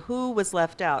second, who was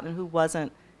left out and who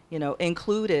wasn't, you know,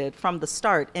 included from the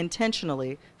start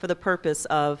intentionally for the purpose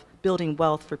of building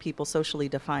wealth for people socially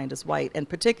defined as white, and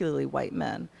particularly white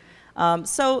men.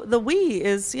 So the we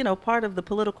is, you know, part of the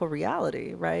political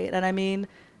reality, right? And I mean,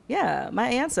 yeah, my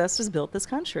ancestors built this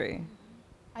country.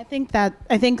 I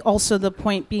think also the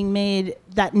point being made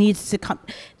that needs to come,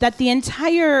 that the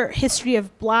entire history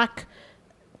of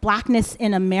blackness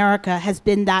in America has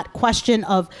been that question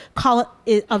of kind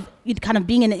of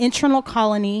being an internal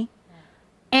colony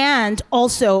and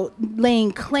also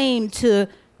laying claim to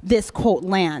this, quote,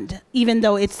 land, even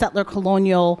though it's a settler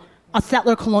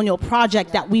colonial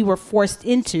project that we were forced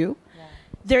into.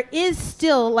 There is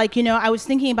still, like, you know, I was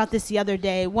thinking about this the other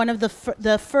day. One of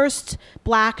the first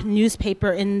black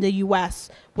newspaper in the U.S.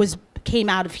 came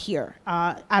out of here,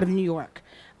 out of New York.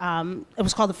 It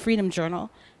was called the Freedom Journal.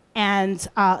 And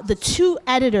the two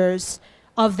editors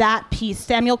of that piece,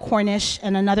 Samuel Cornish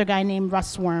and another guy named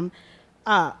Russ Worm,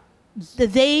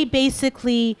 they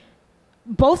basically,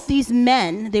 both these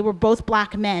men, they were both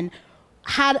black men,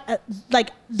 had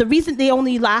like, the reason they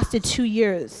only lasted 2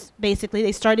 years, basically,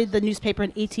 they started the newspaper in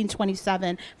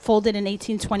 1827, folded in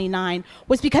 1829,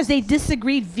 was because they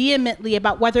disagreed vehemently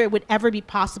about whether it would ever be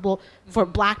possible for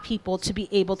black people to be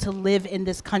able to live in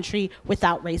this country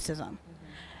without racism.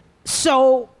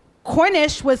 So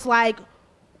Cornish was like,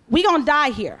 we gonna die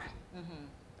here.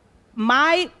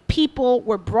 My people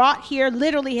were brought here,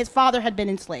 literally his father had been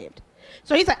enslaved.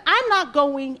 So he's like, I'm not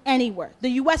going anywhere. The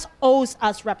US owes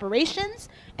us reparations,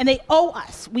 and they owe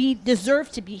us. We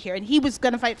deserve to be here, and he was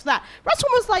gonna fight for that. Russell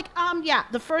was like, yeah,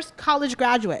 the first college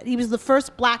graduate. He was the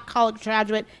first black college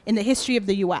graduate in the history of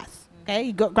the US, okay?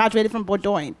 He graduated from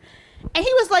Bowdoin. And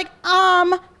he was like,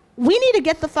 we need to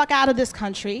get the fuck out of this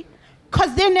country,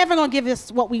 because they're never gonna give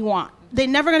us what we want. They're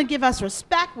never gonna give us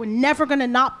respect. We're never gonna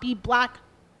not be black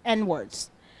N-words.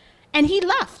 And he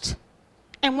left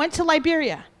and went to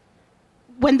Liberia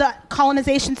when the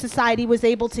colonization society was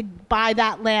able to buy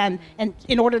that land and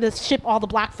in order to ship all the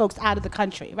black folks out of the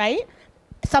country, right?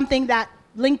 Something that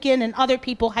Lincoln and other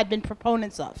people had been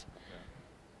proponents of.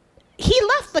 He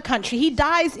left the country. He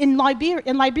dies in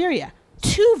Liberia.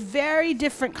 Two very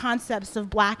different concepts of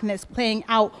blackness playing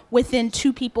out within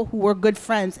two people who were good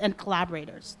friends and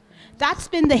collaborators. That's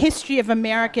been the history of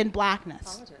American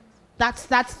blackness.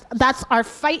 That's our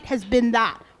fight has been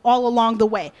that all along the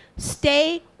way.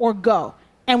 Stay or go.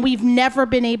 And we've never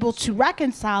been able to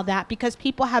reconcile that because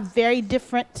people have very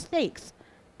different stakes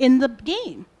in the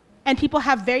game. And people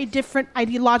have very different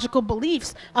ideological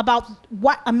beliefs about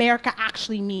what America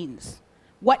actually means,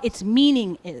 what its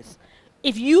meaning is.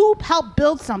 If you help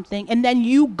build something and then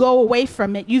you go away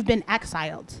from it, you've been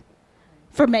exiled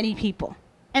for many people.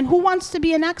 And who wants to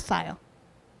be in exile?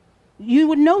 You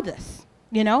would know this,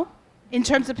 you know? In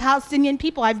terms of Palestinian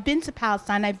people, I've been to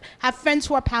Palestine. I have friends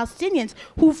who are Palestinians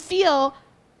who feel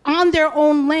on their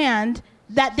own land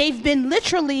that they've been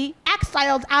literally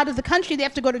exiled out of the country. They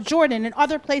have to go to Jordan and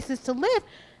other places to live.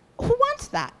 Who wants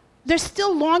that? They're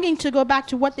still longing to go back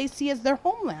to what they see as their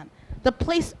homeland, the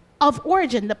place of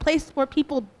origin, the place where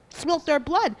people spilt their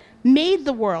blood, made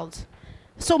the world.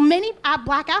 So many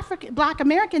Black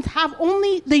Americans have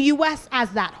only the US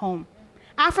as that home.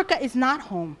 Africa is not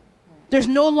home. There's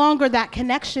no longer that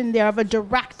connection there of a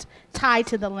direct tie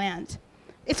to the land.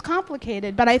 It's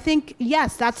complicated, but I think,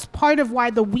 yes, that's part of why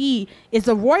the we is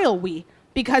a royal we,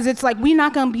 because it's like, you're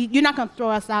not gonna throw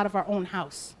us out of our own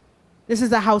house. This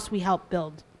is a house we helped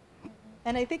build.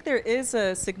 And I think there is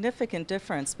a significant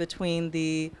difference between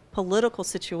the political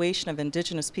situation of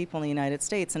indigenous people in the United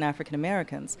States and African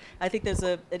Americans. I think there's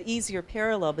an easier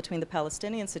parallel between the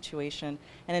Palestinian situation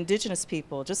and indigenous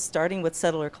people, just starting with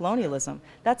settler colonialism.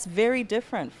 That's very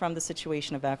different from the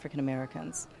situation of African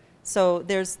Americans. So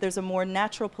there's a more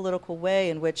natural political way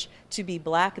in which to be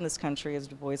Black in this country, as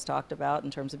Du Bois talked about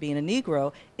in terms of being a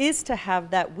Negro, is to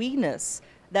have that we-ness,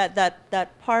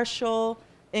 that partial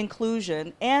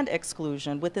inclusion and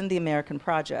exclusion within the American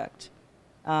project,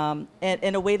 and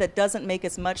in a way that doesn't make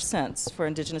as much sense for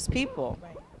indigenous people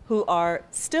who are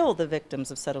still the victims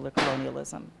of settler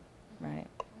colonialism, right?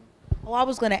 Oh, I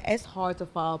was gonna. It's hard to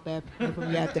follow back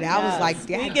from you after that. I was like,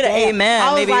 damn. We get an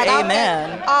amen, maybe like,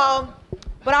 amen.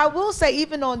 But I will say,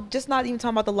 even on just not even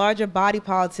talking about the larger body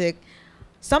politic,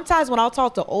 sometimes when I'll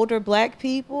talk to older Black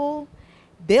people,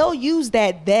 they'll use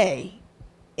that they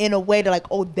in a way to like,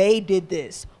 oh, they did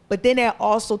this. But then that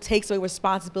also takes away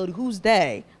responsibility. Who's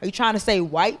they? Are you trying to say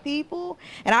white people?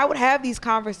 And I would have these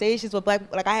conversations with Black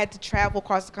people. Like I had to travel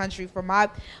across the country for my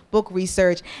book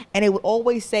research, and it would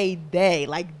always say they,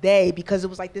 like they, because it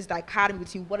was like this dichotomy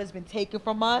between what has been taken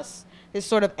from us, this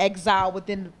sort of exile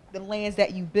within the lands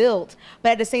that you built,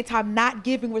 but at the same time not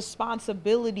giving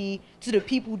responsibility to the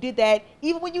people who did that,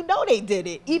 even when you know they did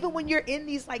it, even when you're in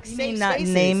these like safe not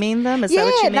spaces. Naming them? Is that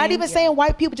what you mean? Not even saying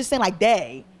white people, just saying like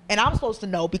they. And I'm supposed to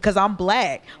know because I'm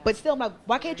Black, but still I'm like,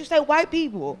 why can't you say white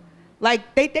people?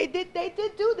 Like they did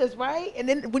do this, right? And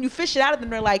then when you fish it out of them,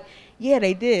 they're like, yeah,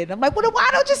 they did. I'm like, well, then why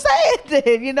don't you say it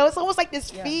then? You know, it's almost like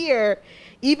this fear,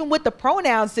 even with the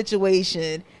pronoun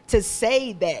situation, to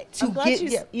say that. I'm glad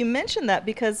you mentioned that,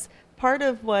 because part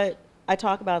of what I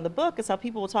talk about in the book is how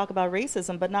people will talk about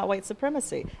racism but not white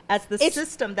supremacy as the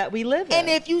system that we live in. And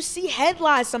if you see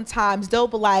headlines sometimes, they'll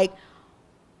be like,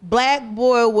 Black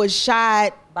boy was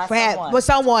shot with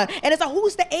someone. And it's like,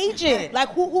 who's the agent? Like,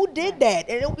 who did that?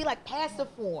 And it'll be like passive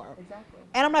form. Exactly.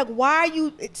 And I'm like, why are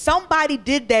you, somebody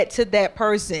did that to that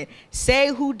person. Say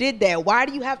who did that. Why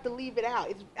do you have to leave it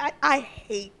out? I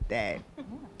hate that.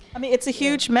 I mean, it's a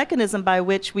huge mechanism by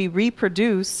which we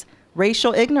reproduce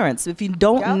racial ignorance. If you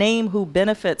don't name who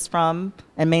benefits from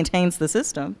and maintains the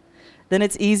system, then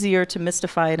it's easier to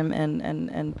mystify it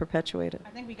and perpetuate it. I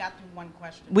think we got through one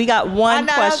question. We got one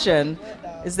question.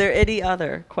 Is there any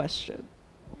other question?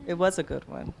 It was a good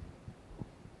one.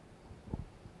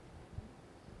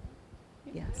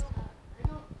 Yes. I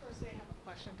don't per se have a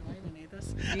question. Do I even need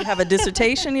this? You have a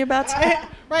dissertation you're about to?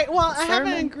 Right. Well, I have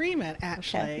an agreement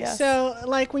actually. Okay, yes. So,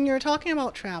 like when you're talking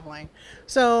about traveling,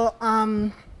 so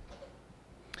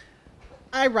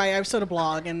I sort of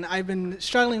blog, and I've been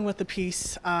struggling with the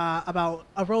piece about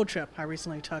a road trip I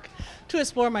recently took to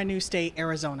explore my new state,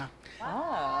 Arizona.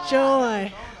 Oh.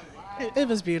 Joy. It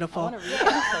was beautiful.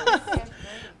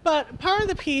 But part of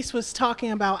the piece was talking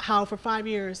about how for 5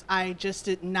 years I just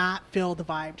did not feel the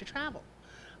vibe to travel.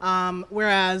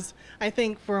 Whereas I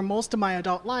think for most of my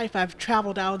adult life, I've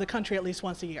traveled out of the country at least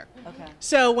once a year. Okay.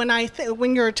 So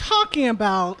when you're talking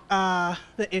about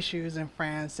the issues in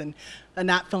France and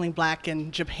not feeling Black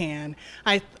in Japan,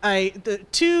 my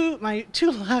two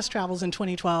last travels in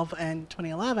 2012 and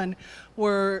 2011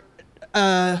 were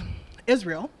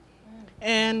Israel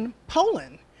and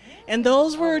Poland. And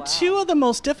those were two of the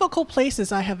most difficult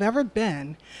places I have ever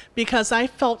been, because I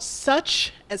felt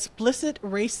such explicit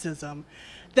racism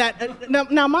that,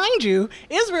 now mind you,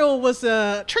 Israel was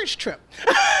a church trip.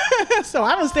 So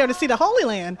I was there to see the Holy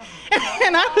Land.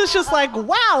 And I was just like,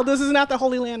 wow, this is not the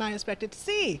Holy Land I expected to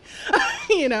see,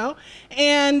 you know?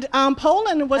 And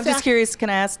Poland was— I'm just curious, can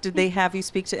I ask, did they have you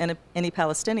speak to any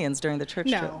Palestinians during the church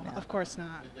trip? No, of course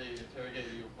not. Did they interrogate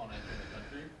you upon entering the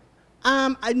country?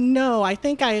 No, I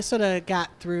think I sort of got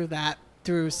through that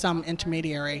through some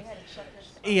intermediary.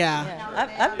 Yeah.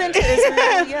 I've been to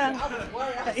Israel,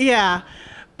 yeah. Yeah.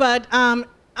 But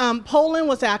Poland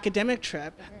was an academic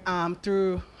trip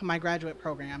through my graduate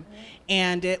program,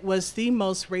 and it was the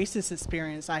most racist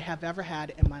experience I have ever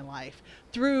had in my life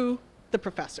through the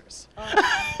professors.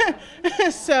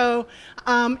 So,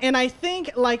 and I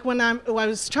think like when I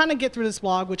was trying to get through this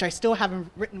blog, which I still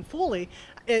haven't written fully,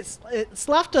 it's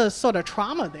left a sort of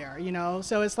trauma there, you know?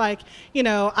 So it's like, you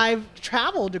know, I've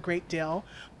traveled a great deal,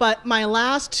 but my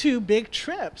last 2 big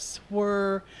trips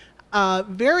were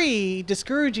very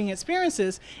discouraging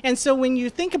experiences. And so when you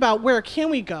think about where can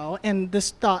we go, and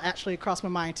this thought actually crossed my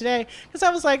mind today, because I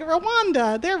was like,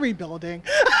 Rwanda, they're rebuilding.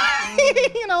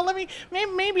 You know,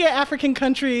 maybe an African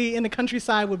country in the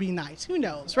countryside would be nice. Who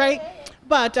knows, right?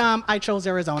 But I chose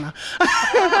Arizona.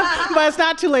 But it's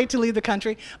not too late to leave the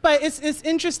country. But it's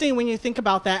interesting when you think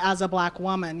about that as a black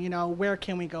woman, you know, where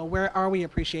can we go? Where are we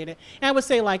appreciated? And I would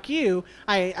say, like you,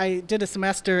 I did a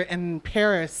semester in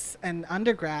Paris in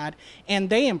undergrad, and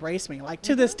they embraced me. Like,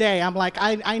 to this day, I'm like,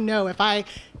 I know if I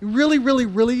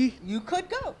really... You could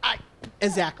go.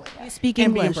 Exactly. You speak and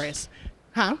English. be embraced.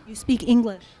 Huh? You speak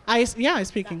English. I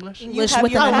speak English. English have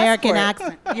with your an American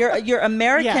passport. accent. Your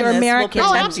American You're American. Oh,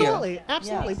 protect absolutely, you.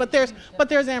 absolutely. Yes. But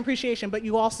there's an appreciation. But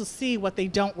you also see what they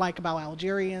don't like about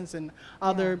Algerians and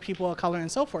other people of color and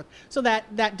so forth. So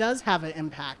that does have an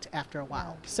impact after a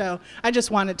while. So I just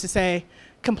wanted to say,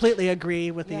 completely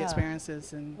agree with the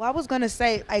experiences. And Well, I was gonna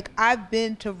say, like, I've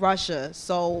been to Russia,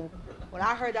 so when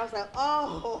I heard that, I was like,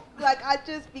 oh, like,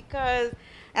 because,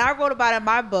 and I wrote about it in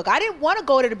my book. I didn't want to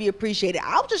go there to be appreciated.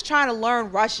 I was just trying to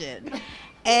learn Russian,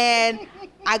 and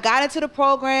I got into the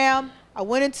program. I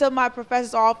went into my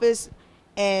professor's office,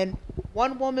 and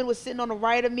one woman was sitting on the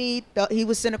right of me. He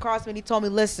was sitting across me, and he told me,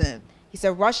 listen. He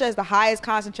said, Russia has the highest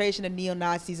concentration of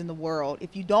neo-Nazis in the world.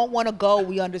 If you don't want to go,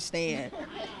 we understand.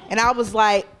 And I was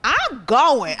like, I'm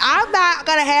going. I'm not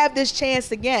going to have this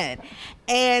chance again.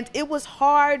 And it was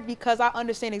hard because I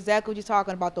understand exactly what you're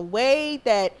talking about. The way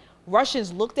that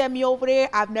Russians looked at me over there,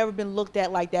 I've never been looked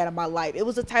at like that in my life. It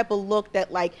was a type of look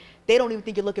that, like, they don't even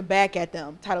think you're looking back at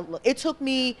them type of look. It took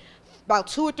me about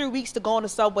 2 or 3 weeks to go on the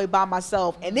subway by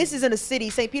myself. And this is in a city.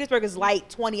 St. Petersburg is light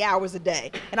 20 hours a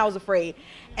day. And I was afraid.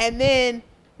 And then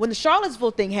when the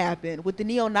Charlottesville thing happened with the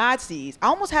neo-Nazis, I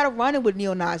almost had a run-in with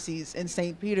neo-Nazis in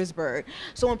St. Petersburg.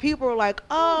 So when people were like,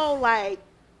 oh,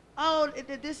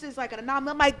 this is like an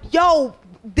anomaly, I'm like, yo,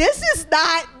 this is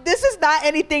not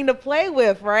anything to play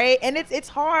with, right? And it's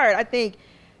hard, I think,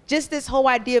 just this whole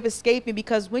idea of escaping,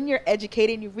 because when you're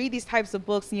educated and you read these types of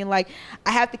books and you're like,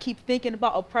 I have to keep thinking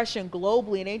about oppression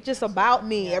globally, and it ain't just about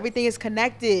me. Yes. Everything is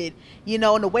connected, you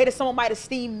know, and the way that someone might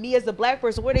esteem me as a black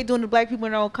person, what are they doing to black people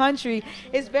in their own country?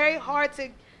 It's very hard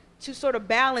to sort of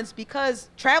balance, because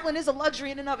traveling is a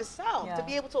luxury in and of itself, to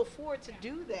be able to afford to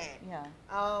do that.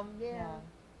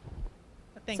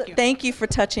 Thank you. Thank you for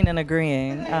touching and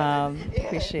agreeing.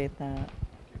 Appreciate that.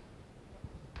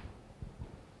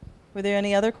 Were there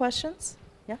any other questions?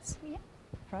 Yes? Yeah.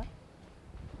 Front.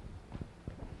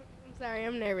 I'm sorry,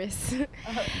 I'm nervous.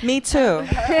 Me too.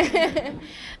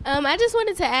 I just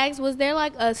wanted to ask, was there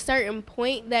like a certain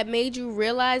point that made you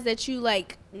realize that you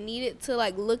like needed to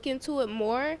like look into it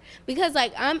more? Because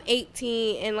like I'm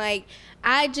 18 and like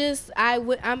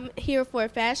I'm here for a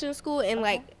fashion school, and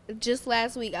like just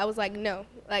last week I was like, no,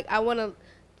 like I want to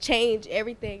change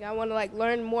everything. I want to like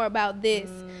learn more about this.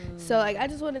 So like I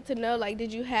just wanted to know, like,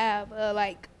 did you have a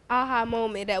like aha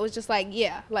moment that was just like,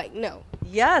 yeah, like no?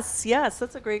 Yes,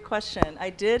 that's a great question.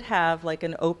 I did have like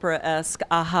an Oprah-esque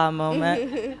aha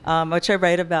moment, which I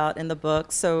write about in the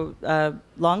book. So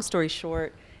long story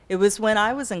short, it was when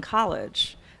I was in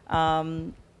college.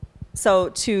 So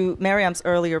to Mariam's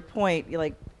earlier point,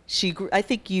 like I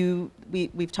think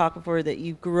we've talked before that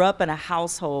you grew up in a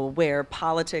household where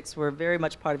politics were very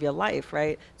much part of your life,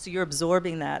 right? So you're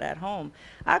absorbing that at home.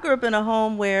 I grew up in a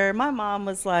home where my mom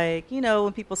was like, you know,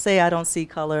 when people say I don't see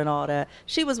color and all that,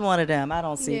 she was one of them. I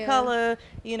don't see color.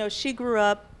 You know, she grew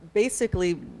up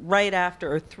basically right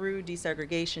after or through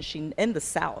desegregation. In the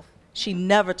South. She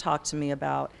never talked to me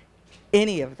about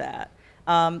any of that.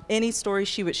 Any story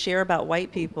she would share about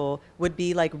white people would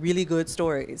be like really good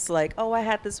stories. Like, oh, I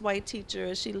had this white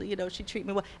teacher, she treated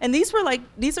me well. And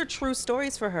these are true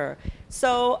stories for her.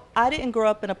 So I didn't grow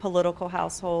up in a political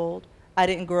household. I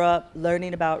didn't grow up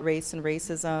learning about race and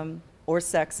racism or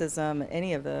sexism,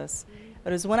 any of this.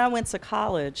 But it was when I went to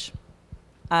college,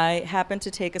 I happened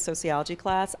to take a sociology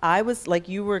class. I was, like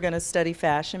you were gonna study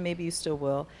fashion, maybe you still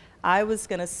will. I was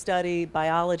gonna study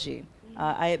biology.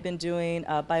 I had been doing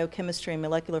biochemistry and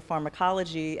molecular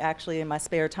pharmacology actually in my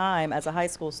spare time as a high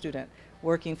school student,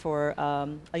 working for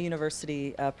a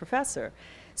university professor.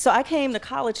 So I came to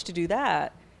college to do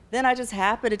that. Then I just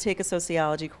happened to take a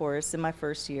sociology course in my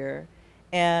first year.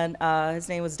 And his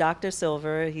name was Dr.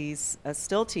 Silver. He's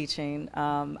still teaching,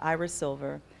 Iris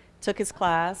Silver. Took his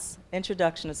class,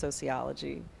 Introduction to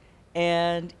Sociology.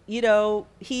 And, you know,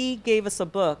 he gave us a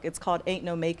book. It's called Ain't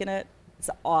No Making It. It's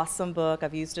an awesome book.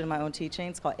 I've used it in my own teaching.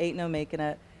 It's called Ain't No Making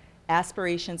It,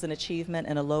 Aspirations and Achievement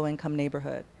in a Low-Income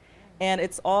Neighborhood. And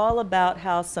it's all about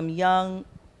how some young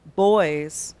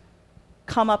boys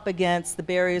come up against the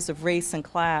barriers of race and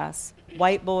class,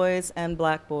 white boys and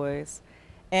black boys.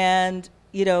 And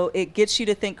you know, it gets you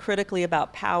to think critically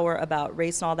about power, about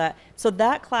race and all that. So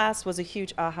that class was a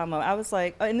huge aha moment. I was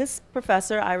like, and this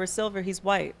professor, Iris Silver, he's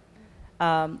white,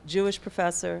 Jewish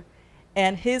professor.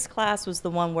 And his class was the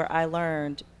one where I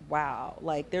learned, wow,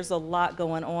 like there's a lot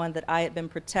going on that I had been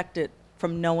protected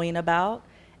from knowing about.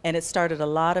 And it started a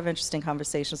lot of interesting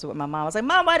conversations with my mom. I was like,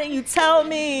 Mom, why didn't you tell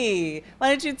me?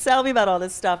 Why didn't you tell me about all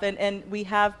this stuff? And we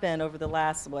have been over the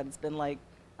last, it's been like,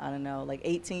 I don't know, like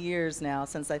 18 years now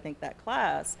since I think that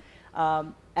class.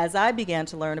 As I began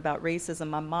to learn about racism,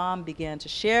 my mom began to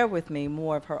share with me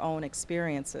more of her own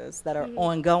experiences that are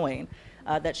ongoing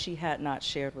that she had not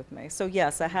shared with me. So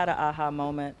yes, I had an aha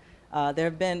moment. There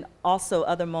have been also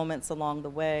other moments along the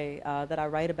way that I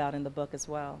write about in the book as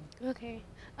well. Okay.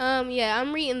 Yeah,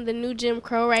 I'm reading The New Jim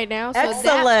Crow right now. So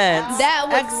Excellent. That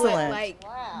was Excellent.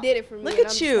 what did it for me. Look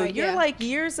at you. You're like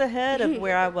years ahead of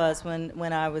where I was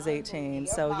when I was 18.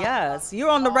 So yes, you're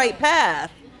on the right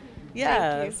path.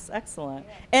 Yes, excellent.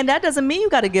 And that doesn't mean you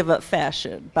got to give up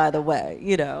fashion, by the way,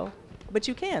 you know. But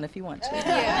you can if you want to.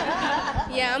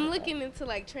 Yeah, I'm looking into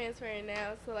like transferring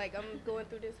now. So like I'm going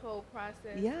through this whole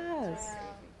process. Yes.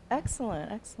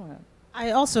 Excellent, excellent.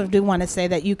 I also do want to say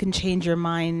that you can change your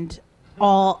mind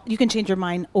you can change your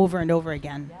mind over and over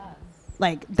again. Yes.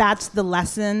 Like that's the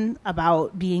lesson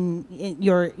about being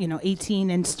you're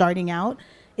 18 and starting out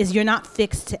is you're not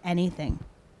fixed to anything,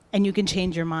 and you can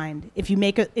change your mind. If you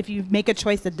make a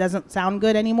choice that doesn't sound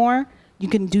good anymore, you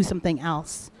can do something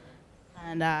else.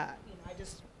 And I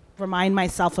just remind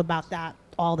myself about that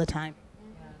all the time.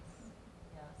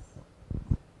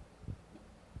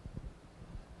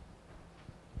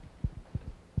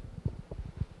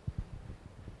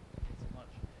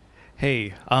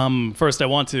 Hey, first I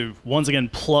want to once again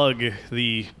plug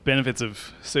the benefits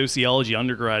of sociology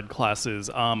undergrad classes.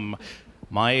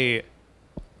 It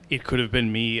could have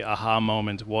been me aha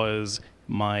moment was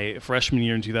my freshman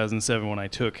year in 2007 when I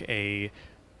took a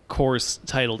course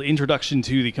titled Introduction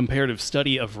to the Comparative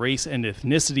Study of Race and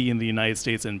Ethnicity in the United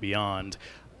States and Beyond.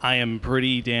 I am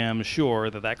pretty damn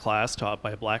sure that class taught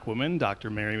by a black woman,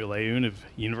 Dr. Mary Leune of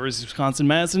University of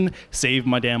Wisconsin-Madison, saved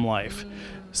my damn life.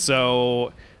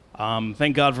 So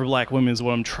thank God for black women is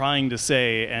what I'm trying to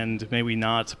say, and may we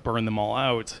not burn them all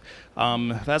out.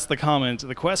 That's the comment.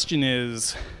 The question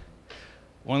is,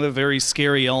 one of the very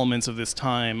scary elements of this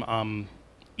time,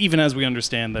 even as we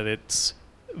understand that it's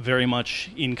very much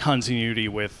in continuity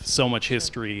with so much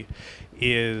history,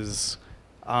 is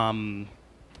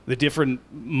the different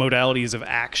modalities of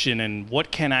action and what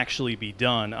can actually be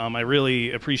done. I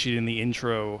really appreciate in the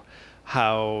intro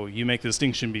how you make the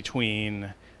distinction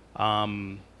between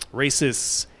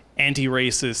racists,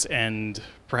 anti-racist, and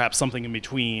perhaps something in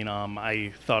between.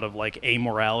 I thought of like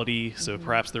amorality, so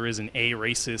perhaps there is an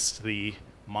a-racist, the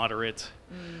moderate.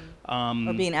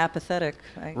 Or being apathetic.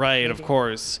 Right, of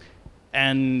course.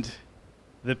 And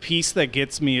the piece that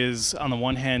gets me is, on the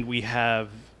one hand, we have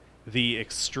the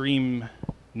extreme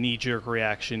knee-jerk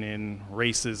reaction in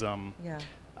racism. Yeah.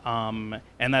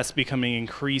 And that's becoming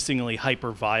increasingly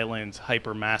hyper-violent,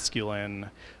 hyper-masculine,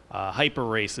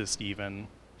 hyper-racist even.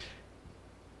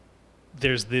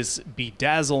 There's this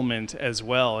bedazzlement as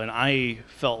well, and I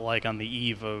felt like on the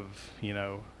eve of,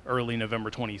 early November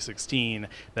 2016,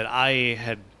 that I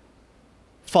had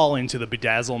fallen into the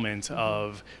bedazzlement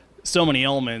of so many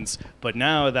elements, but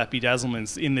now that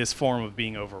bedazzlement's in this form of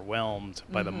being overwhelmed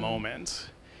by the moment.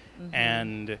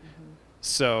 And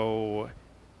so,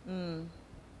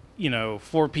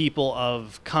 for people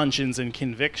of conscience and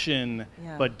conviction,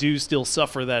 but do still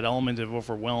suffer that element of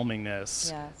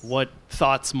overwhelmingness, what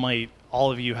thoughts might all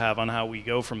of you have on how we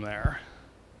go from there?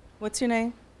 What's your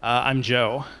name? I'm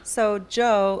Joe. So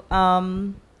Joe,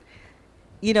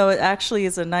 it actually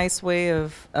is a nice way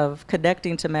of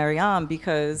connecting to Marianne,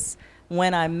 because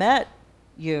when I met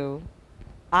you,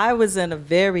 I was in a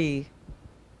very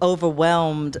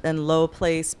overwhelmed and low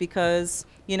place because,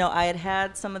 I had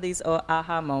had some of these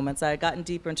aha moments. I had gotten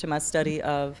deeper into my study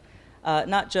of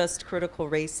not just critical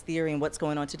race theory and what's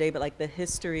going on today, but like the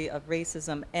history of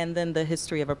racism and then the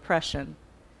history of oppression.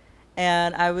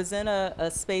 And I was in a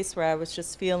space where I was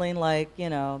just feeling like, we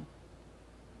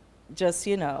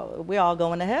all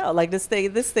going to hell. Like this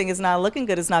thing is not looking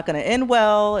good. It's not going to end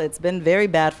well. It's been very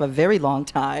bad for a very long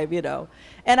time,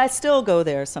 And I still go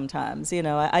there sometimes,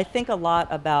 I think a lot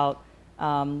about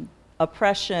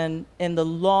oppression in the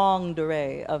longue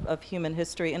durée of human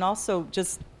history and also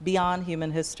just beyond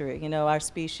human history. Our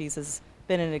species has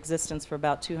been in existence for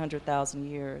about 200,000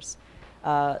 years.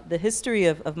 The history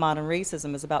of modern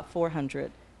racism is about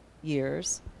 400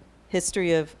 years.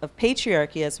 History of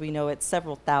patriarchy, as we know it,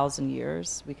 several thousand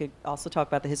years. We could also talk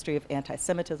about the history of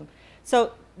anti-Semitism.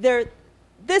 So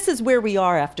this is where we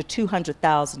are after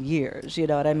 200,000 years. You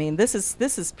know what I mean? This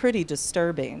is pretty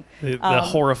disturbing. The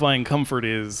horrifying comfort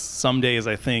is some days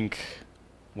I think,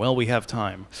 well, we have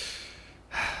time.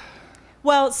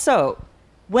 Well, so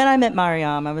when I met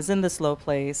Mariam, I was in this low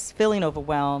place, feeling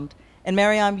overwhelmed. And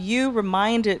Mariam, you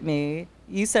reminded me,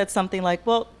 you said something like,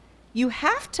 well, you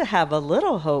have to have a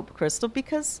little hope, Crystal,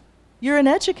 because you're an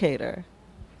educator.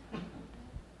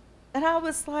 And I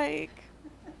was like,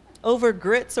 over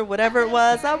grits or whatever it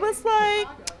was, I was like,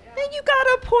 man, you got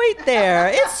a point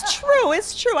there. It's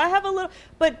true. I have a little,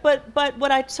 but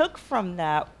what I took from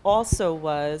that also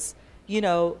was,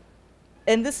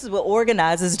 and this is what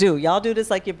organizers do. Y'all do this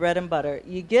like your bread and butter.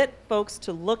 You get folks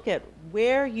to look at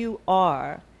where you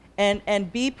are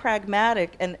and be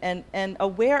pragmatic and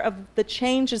aware of the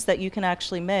changes that you can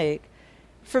actually make.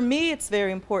 For me, it's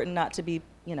very important not to be,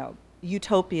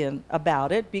 utopian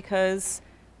about it, because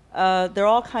there are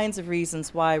all kinds of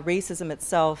reasons why racism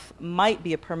itself might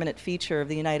be a permanent feature of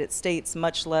the United States,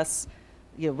 much less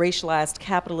racialized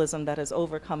capitalism that has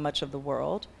overcome much of the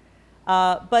world.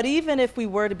 But even if we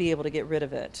were to be able to get rid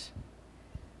of it,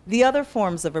 the other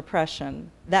forms of oppression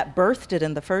that birthed it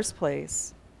in the first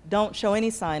place don't show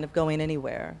any sign of going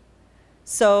anywhere.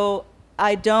 So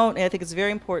I think it's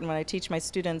very important when I teach my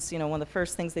students, one of the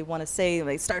first things they want to say when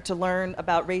they start to learn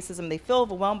about racism, they feel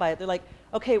overwhelmed by it. They're like,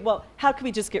 okay, well, how can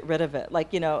we just get rid of it?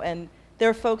 And there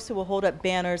are folks who will hold up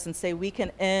banners and say, we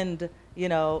can end,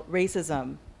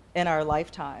 racism in our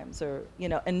lifetimes, or,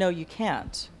 and no, you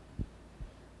can't.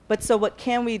 But so what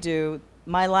can we do?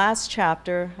 My last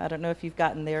chapter, I don't know if you've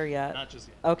gotten there yet. Not just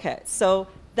yet. Okay, so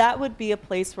that would be a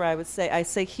place where I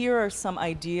say, here are some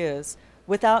ideas,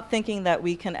 without thinking that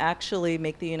we can actually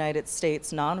make the United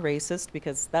States non-racist,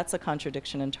 because that's a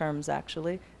contradiction in terms,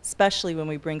 actually, especially when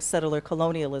we bring settler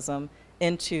colonialism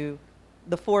into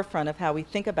the forefront of how we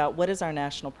think about what is our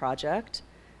national project.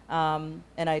 And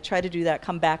I try to do that,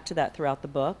 come back to that throughout the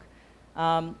book.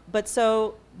 But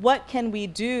so what can we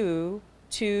do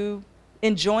to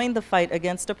enjoin the fight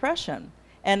against oppression?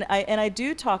 And I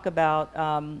do talk about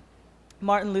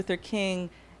Martin Luther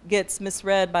King gets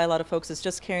misread by a lot of folks as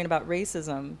just caring about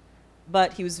racism,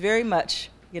 but he was very much,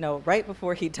 right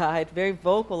before he died, very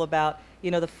vocal about,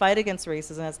 the fight against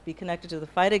racism has to be connected to the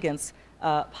fight against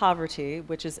poverty,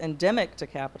 which is endemic to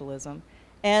capitalism,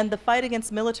 and the fight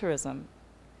against militarism.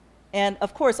 And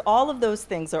of course, all of those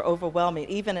things are overwhelming,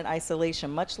 even in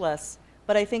isolation, much less.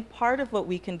 But I think part of what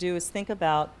we can do is think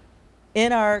about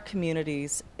in our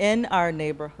communities, in our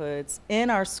neighborhoods, in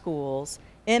our schools,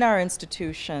 in our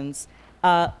institutions,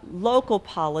 local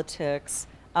politics,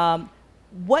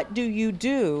 what do you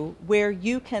do where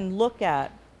you can look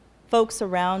at folks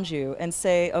around you and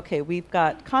say, okay, we've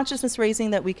got consciousness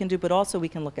raising that we can do, but also we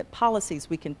can look at policies.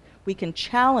 We can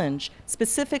challenge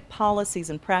specific policies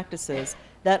and practices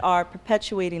that are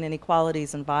perpetuating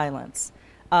inequalities and violence.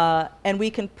 And we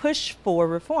can push for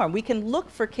reform. We can look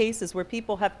for cases where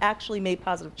people have actually made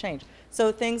positive change.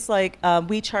 So things like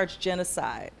We Charge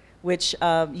Genocide, which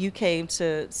you came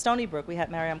to Stony Brook. We had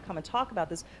Mariam come and talk about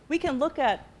this. We can look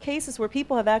at cases where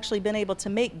people have actually been able to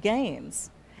make gains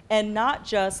and not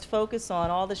just focus on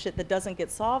all the shit that doesn't get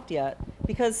solved yet,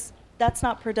 because that's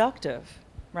not productive,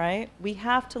 right? We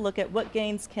have to look at what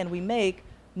gains can we make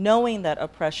knowing that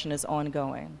oppression is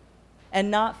ongoing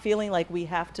and not feeling like we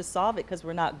have to solve it, because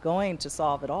we're not going to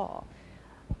solve it all.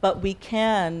 But we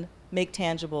can make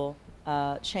tangible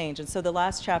change. And so the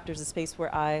last chapter is a space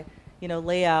where I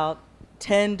lay out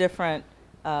 10 different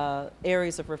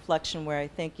areas of reflection where I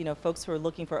think, folks who are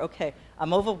looking for, okay,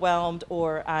 I'm overwhelmed,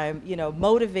 or I'm,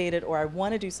 motivated, or I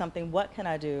want to do something, what can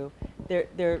I do? There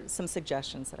are some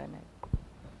suggestions that I made.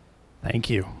 Thank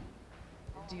you.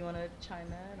 Do you want to chime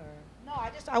in, or? No,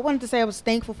 I wanted to say I was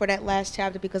thankful for that last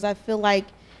chapter, because I feel like,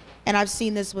 and I've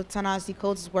seen this with Ta-Nehisi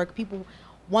Coates' work, people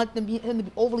want him to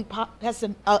be overly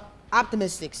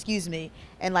optimistic,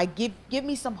 and like give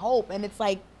me some hope, and it's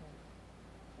like,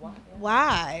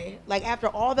 Why? Like, after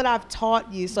all that I've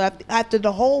taught you, so after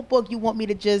the whole book, you want me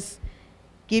to just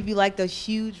give you like the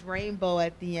huge rainbow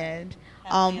at the end.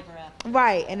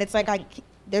 Right, and it's like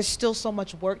there's still so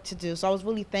much work to do. So I was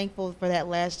really thankful for that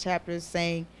last chapter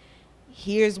saying,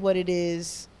 here's what it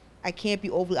is. I can't be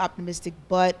overly optimistic,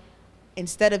 but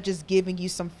instead of just giving you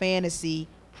some fantasy,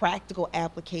 practical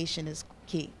application is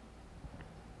key.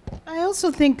 I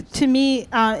also think, to me,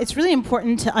 it's really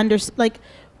important to understand, like,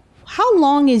 how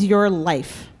long is your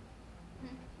life?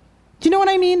 Do you know what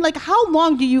I mean? Like, how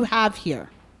long do you have here?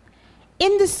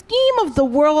 In the scheme of the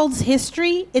world's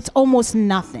history, it's almost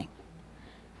nothing.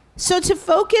 So to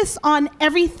focus on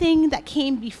everything that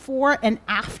came before and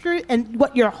after, and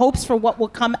what your hopes for what will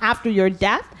come after your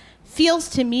death, feels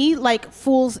to me like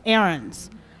fool's errands.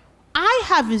 I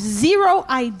have zero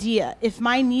idea if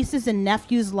my nieces and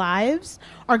nephews' lives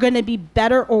are going to be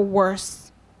better or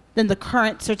worse than the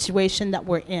current situation that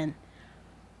we're in.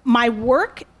 My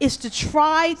work is to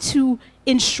try to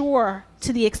ensure,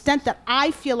 to the extent that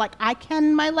I feel like I can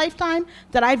in my lifetime,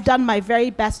 that I've done my very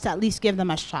best to at least give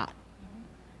them a shot.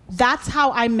 That's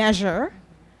how I measure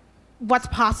what's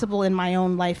possible in my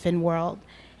own life and world.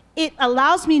 It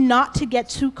allows me not to get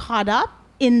too caught up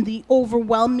in the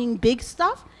overwhelming big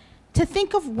stuff, to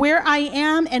think of where I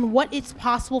am and what it's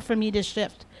possible for me to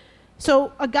shift.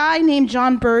 So a guy named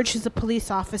John Burge, who's a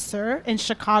police officer in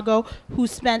Chicago, who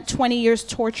spent 20 years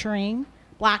torturing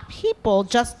black people,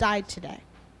 just died today.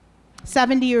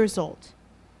 70 years old.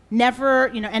 Never,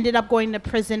 ended up going to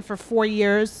prison for 4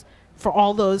 years for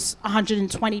all those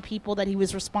 120 people that he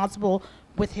was responsible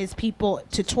with his people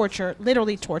to torture,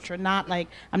 literally torture, not like,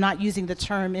 I'm not using the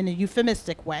term in a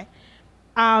euphemistic way.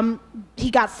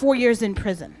 He got 4 years in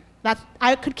prison.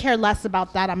 I could care less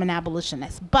about that, I'm an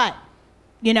abolitionist. But,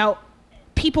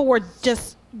 people were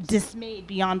just dismayed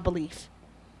beyond belief.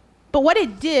 But what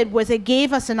it did was it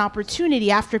gave us an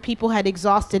opportunity, after people had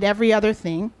exhausted every other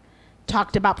thing,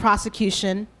 talked about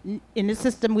prosecution. In the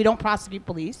system, we don't prosecute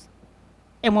police.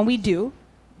 And when we do,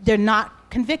 they're not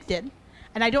convicted.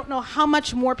 And I don't know how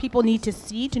much more people need to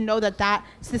see to know that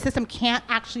the system can't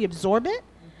actually absorb it.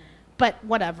 But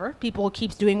whatever, people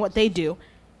keep doing what they do.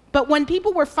 But when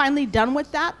people were finally done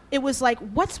with that, it was like,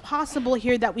 what's possible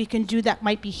here that we can do that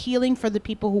might be healing for the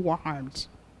people who were harmed?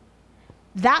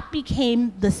 That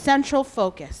became the central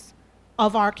focus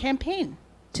of our campaign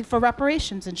for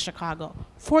reparations in Chicago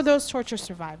for those torture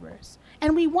survivors.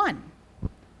 And we won.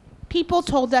 People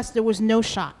told us there was no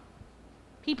shot.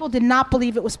 People did not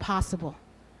believe it was possible.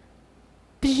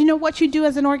 But you know what you do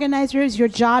as an organizer is your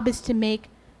job is to make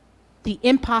the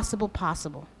impossible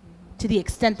possible to the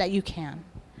extent that you can.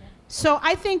 So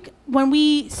I think when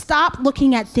we stop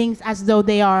looking at things as though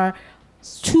they are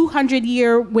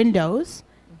 200-year windows,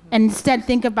 and instead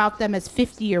think about them as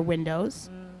 50-year windows,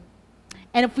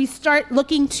 and if we start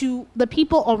looking to the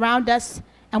people around us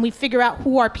and we figure out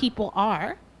who our people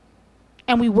are,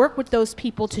 and we work with those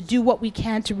people to do what we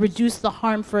can to reduce the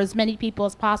harm for as many people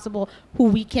as possible who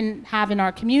we can have in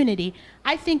our community,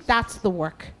 I think that's the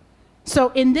work.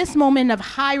 So in this moment of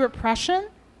high repression,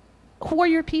 who are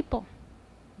your people?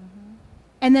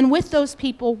 And then with those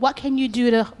people, what can you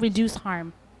do to reduce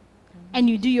harm? And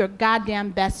you do your goddamn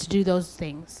best to do those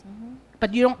things.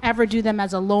 But you don't ever do them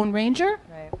as a lone ranger.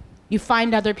 Right. You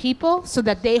find other people so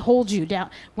that they hold you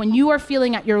down. When you are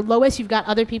feeling at your lowest, you've got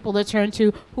other people to turn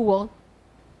to who will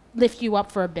lift you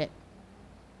up for a bit.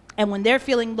 And when they're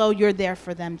feeling low, you're there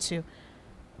for them too.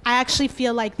 I actually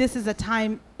feel like this is a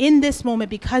time, in this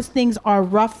moment, because things are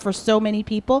rough for so many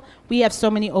people, we have so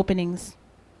many openings.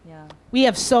 Yeah. We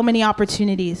have so many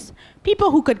opportunities.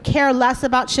 People who could care less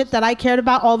about shit that I cared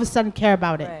about all of a sudden care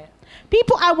about it. Right.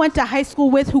 People I went to high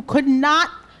school with who could not,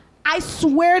 I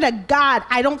swear to God,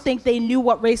 I don't think they knew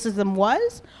what racism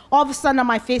was. All of a sudden on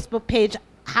my Facebook page,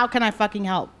 how can I fucking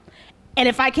help? And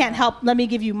if I can't help, let me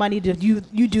give you money to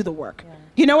you do the work. Yeah.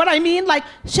 You know what I mean? Like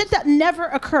shit that never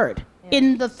occurred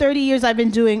in the 30 years I've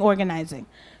been doing organizing.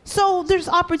 So there's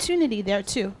opportunity there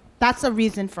too. That's a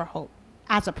reason for hope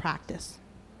as a practice.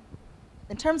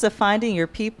 In terms of finding your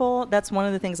people, that's one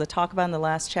of the things I talk about in the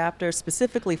last chapter,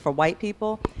 specifically for white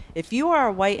people. If you are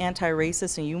a white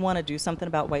anti-racist and you want to do something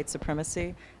about white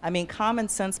supremacy, I mean, common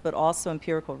sense but also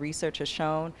empirical research has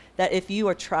shown that if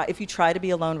you try to be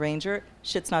a lone ranger,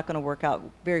 shit's not going to work out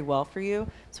very well for you.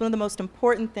 So one of the most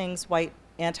important things white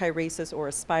anti-racists or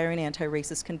aspiring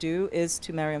anti-racists can do is,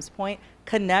 to Miriam's point,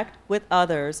 connect with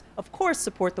others. Of course,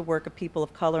 support the work of people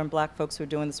of color and black folks who are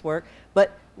doing this work,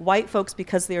 but white folks,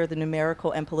 because they are the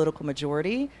numerical and political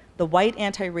majority, the white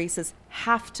anti-racists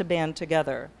have to band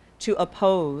together to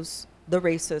oppose the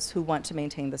racists who want to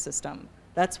maintain the system.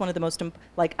 That's one of the most,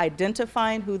 like,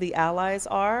 identifying who the allies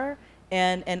are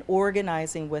and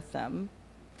organizing with them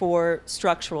for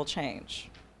structural change.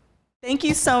 Thank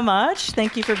you so much.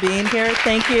 Thank you for being here.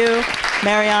 Thank you,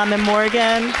 Mariam and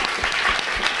Morgan.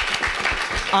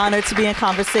 Honored to be in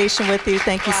conversation with you.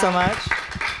 Thank you so much.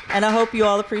 And I hope you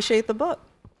all appreciate the book.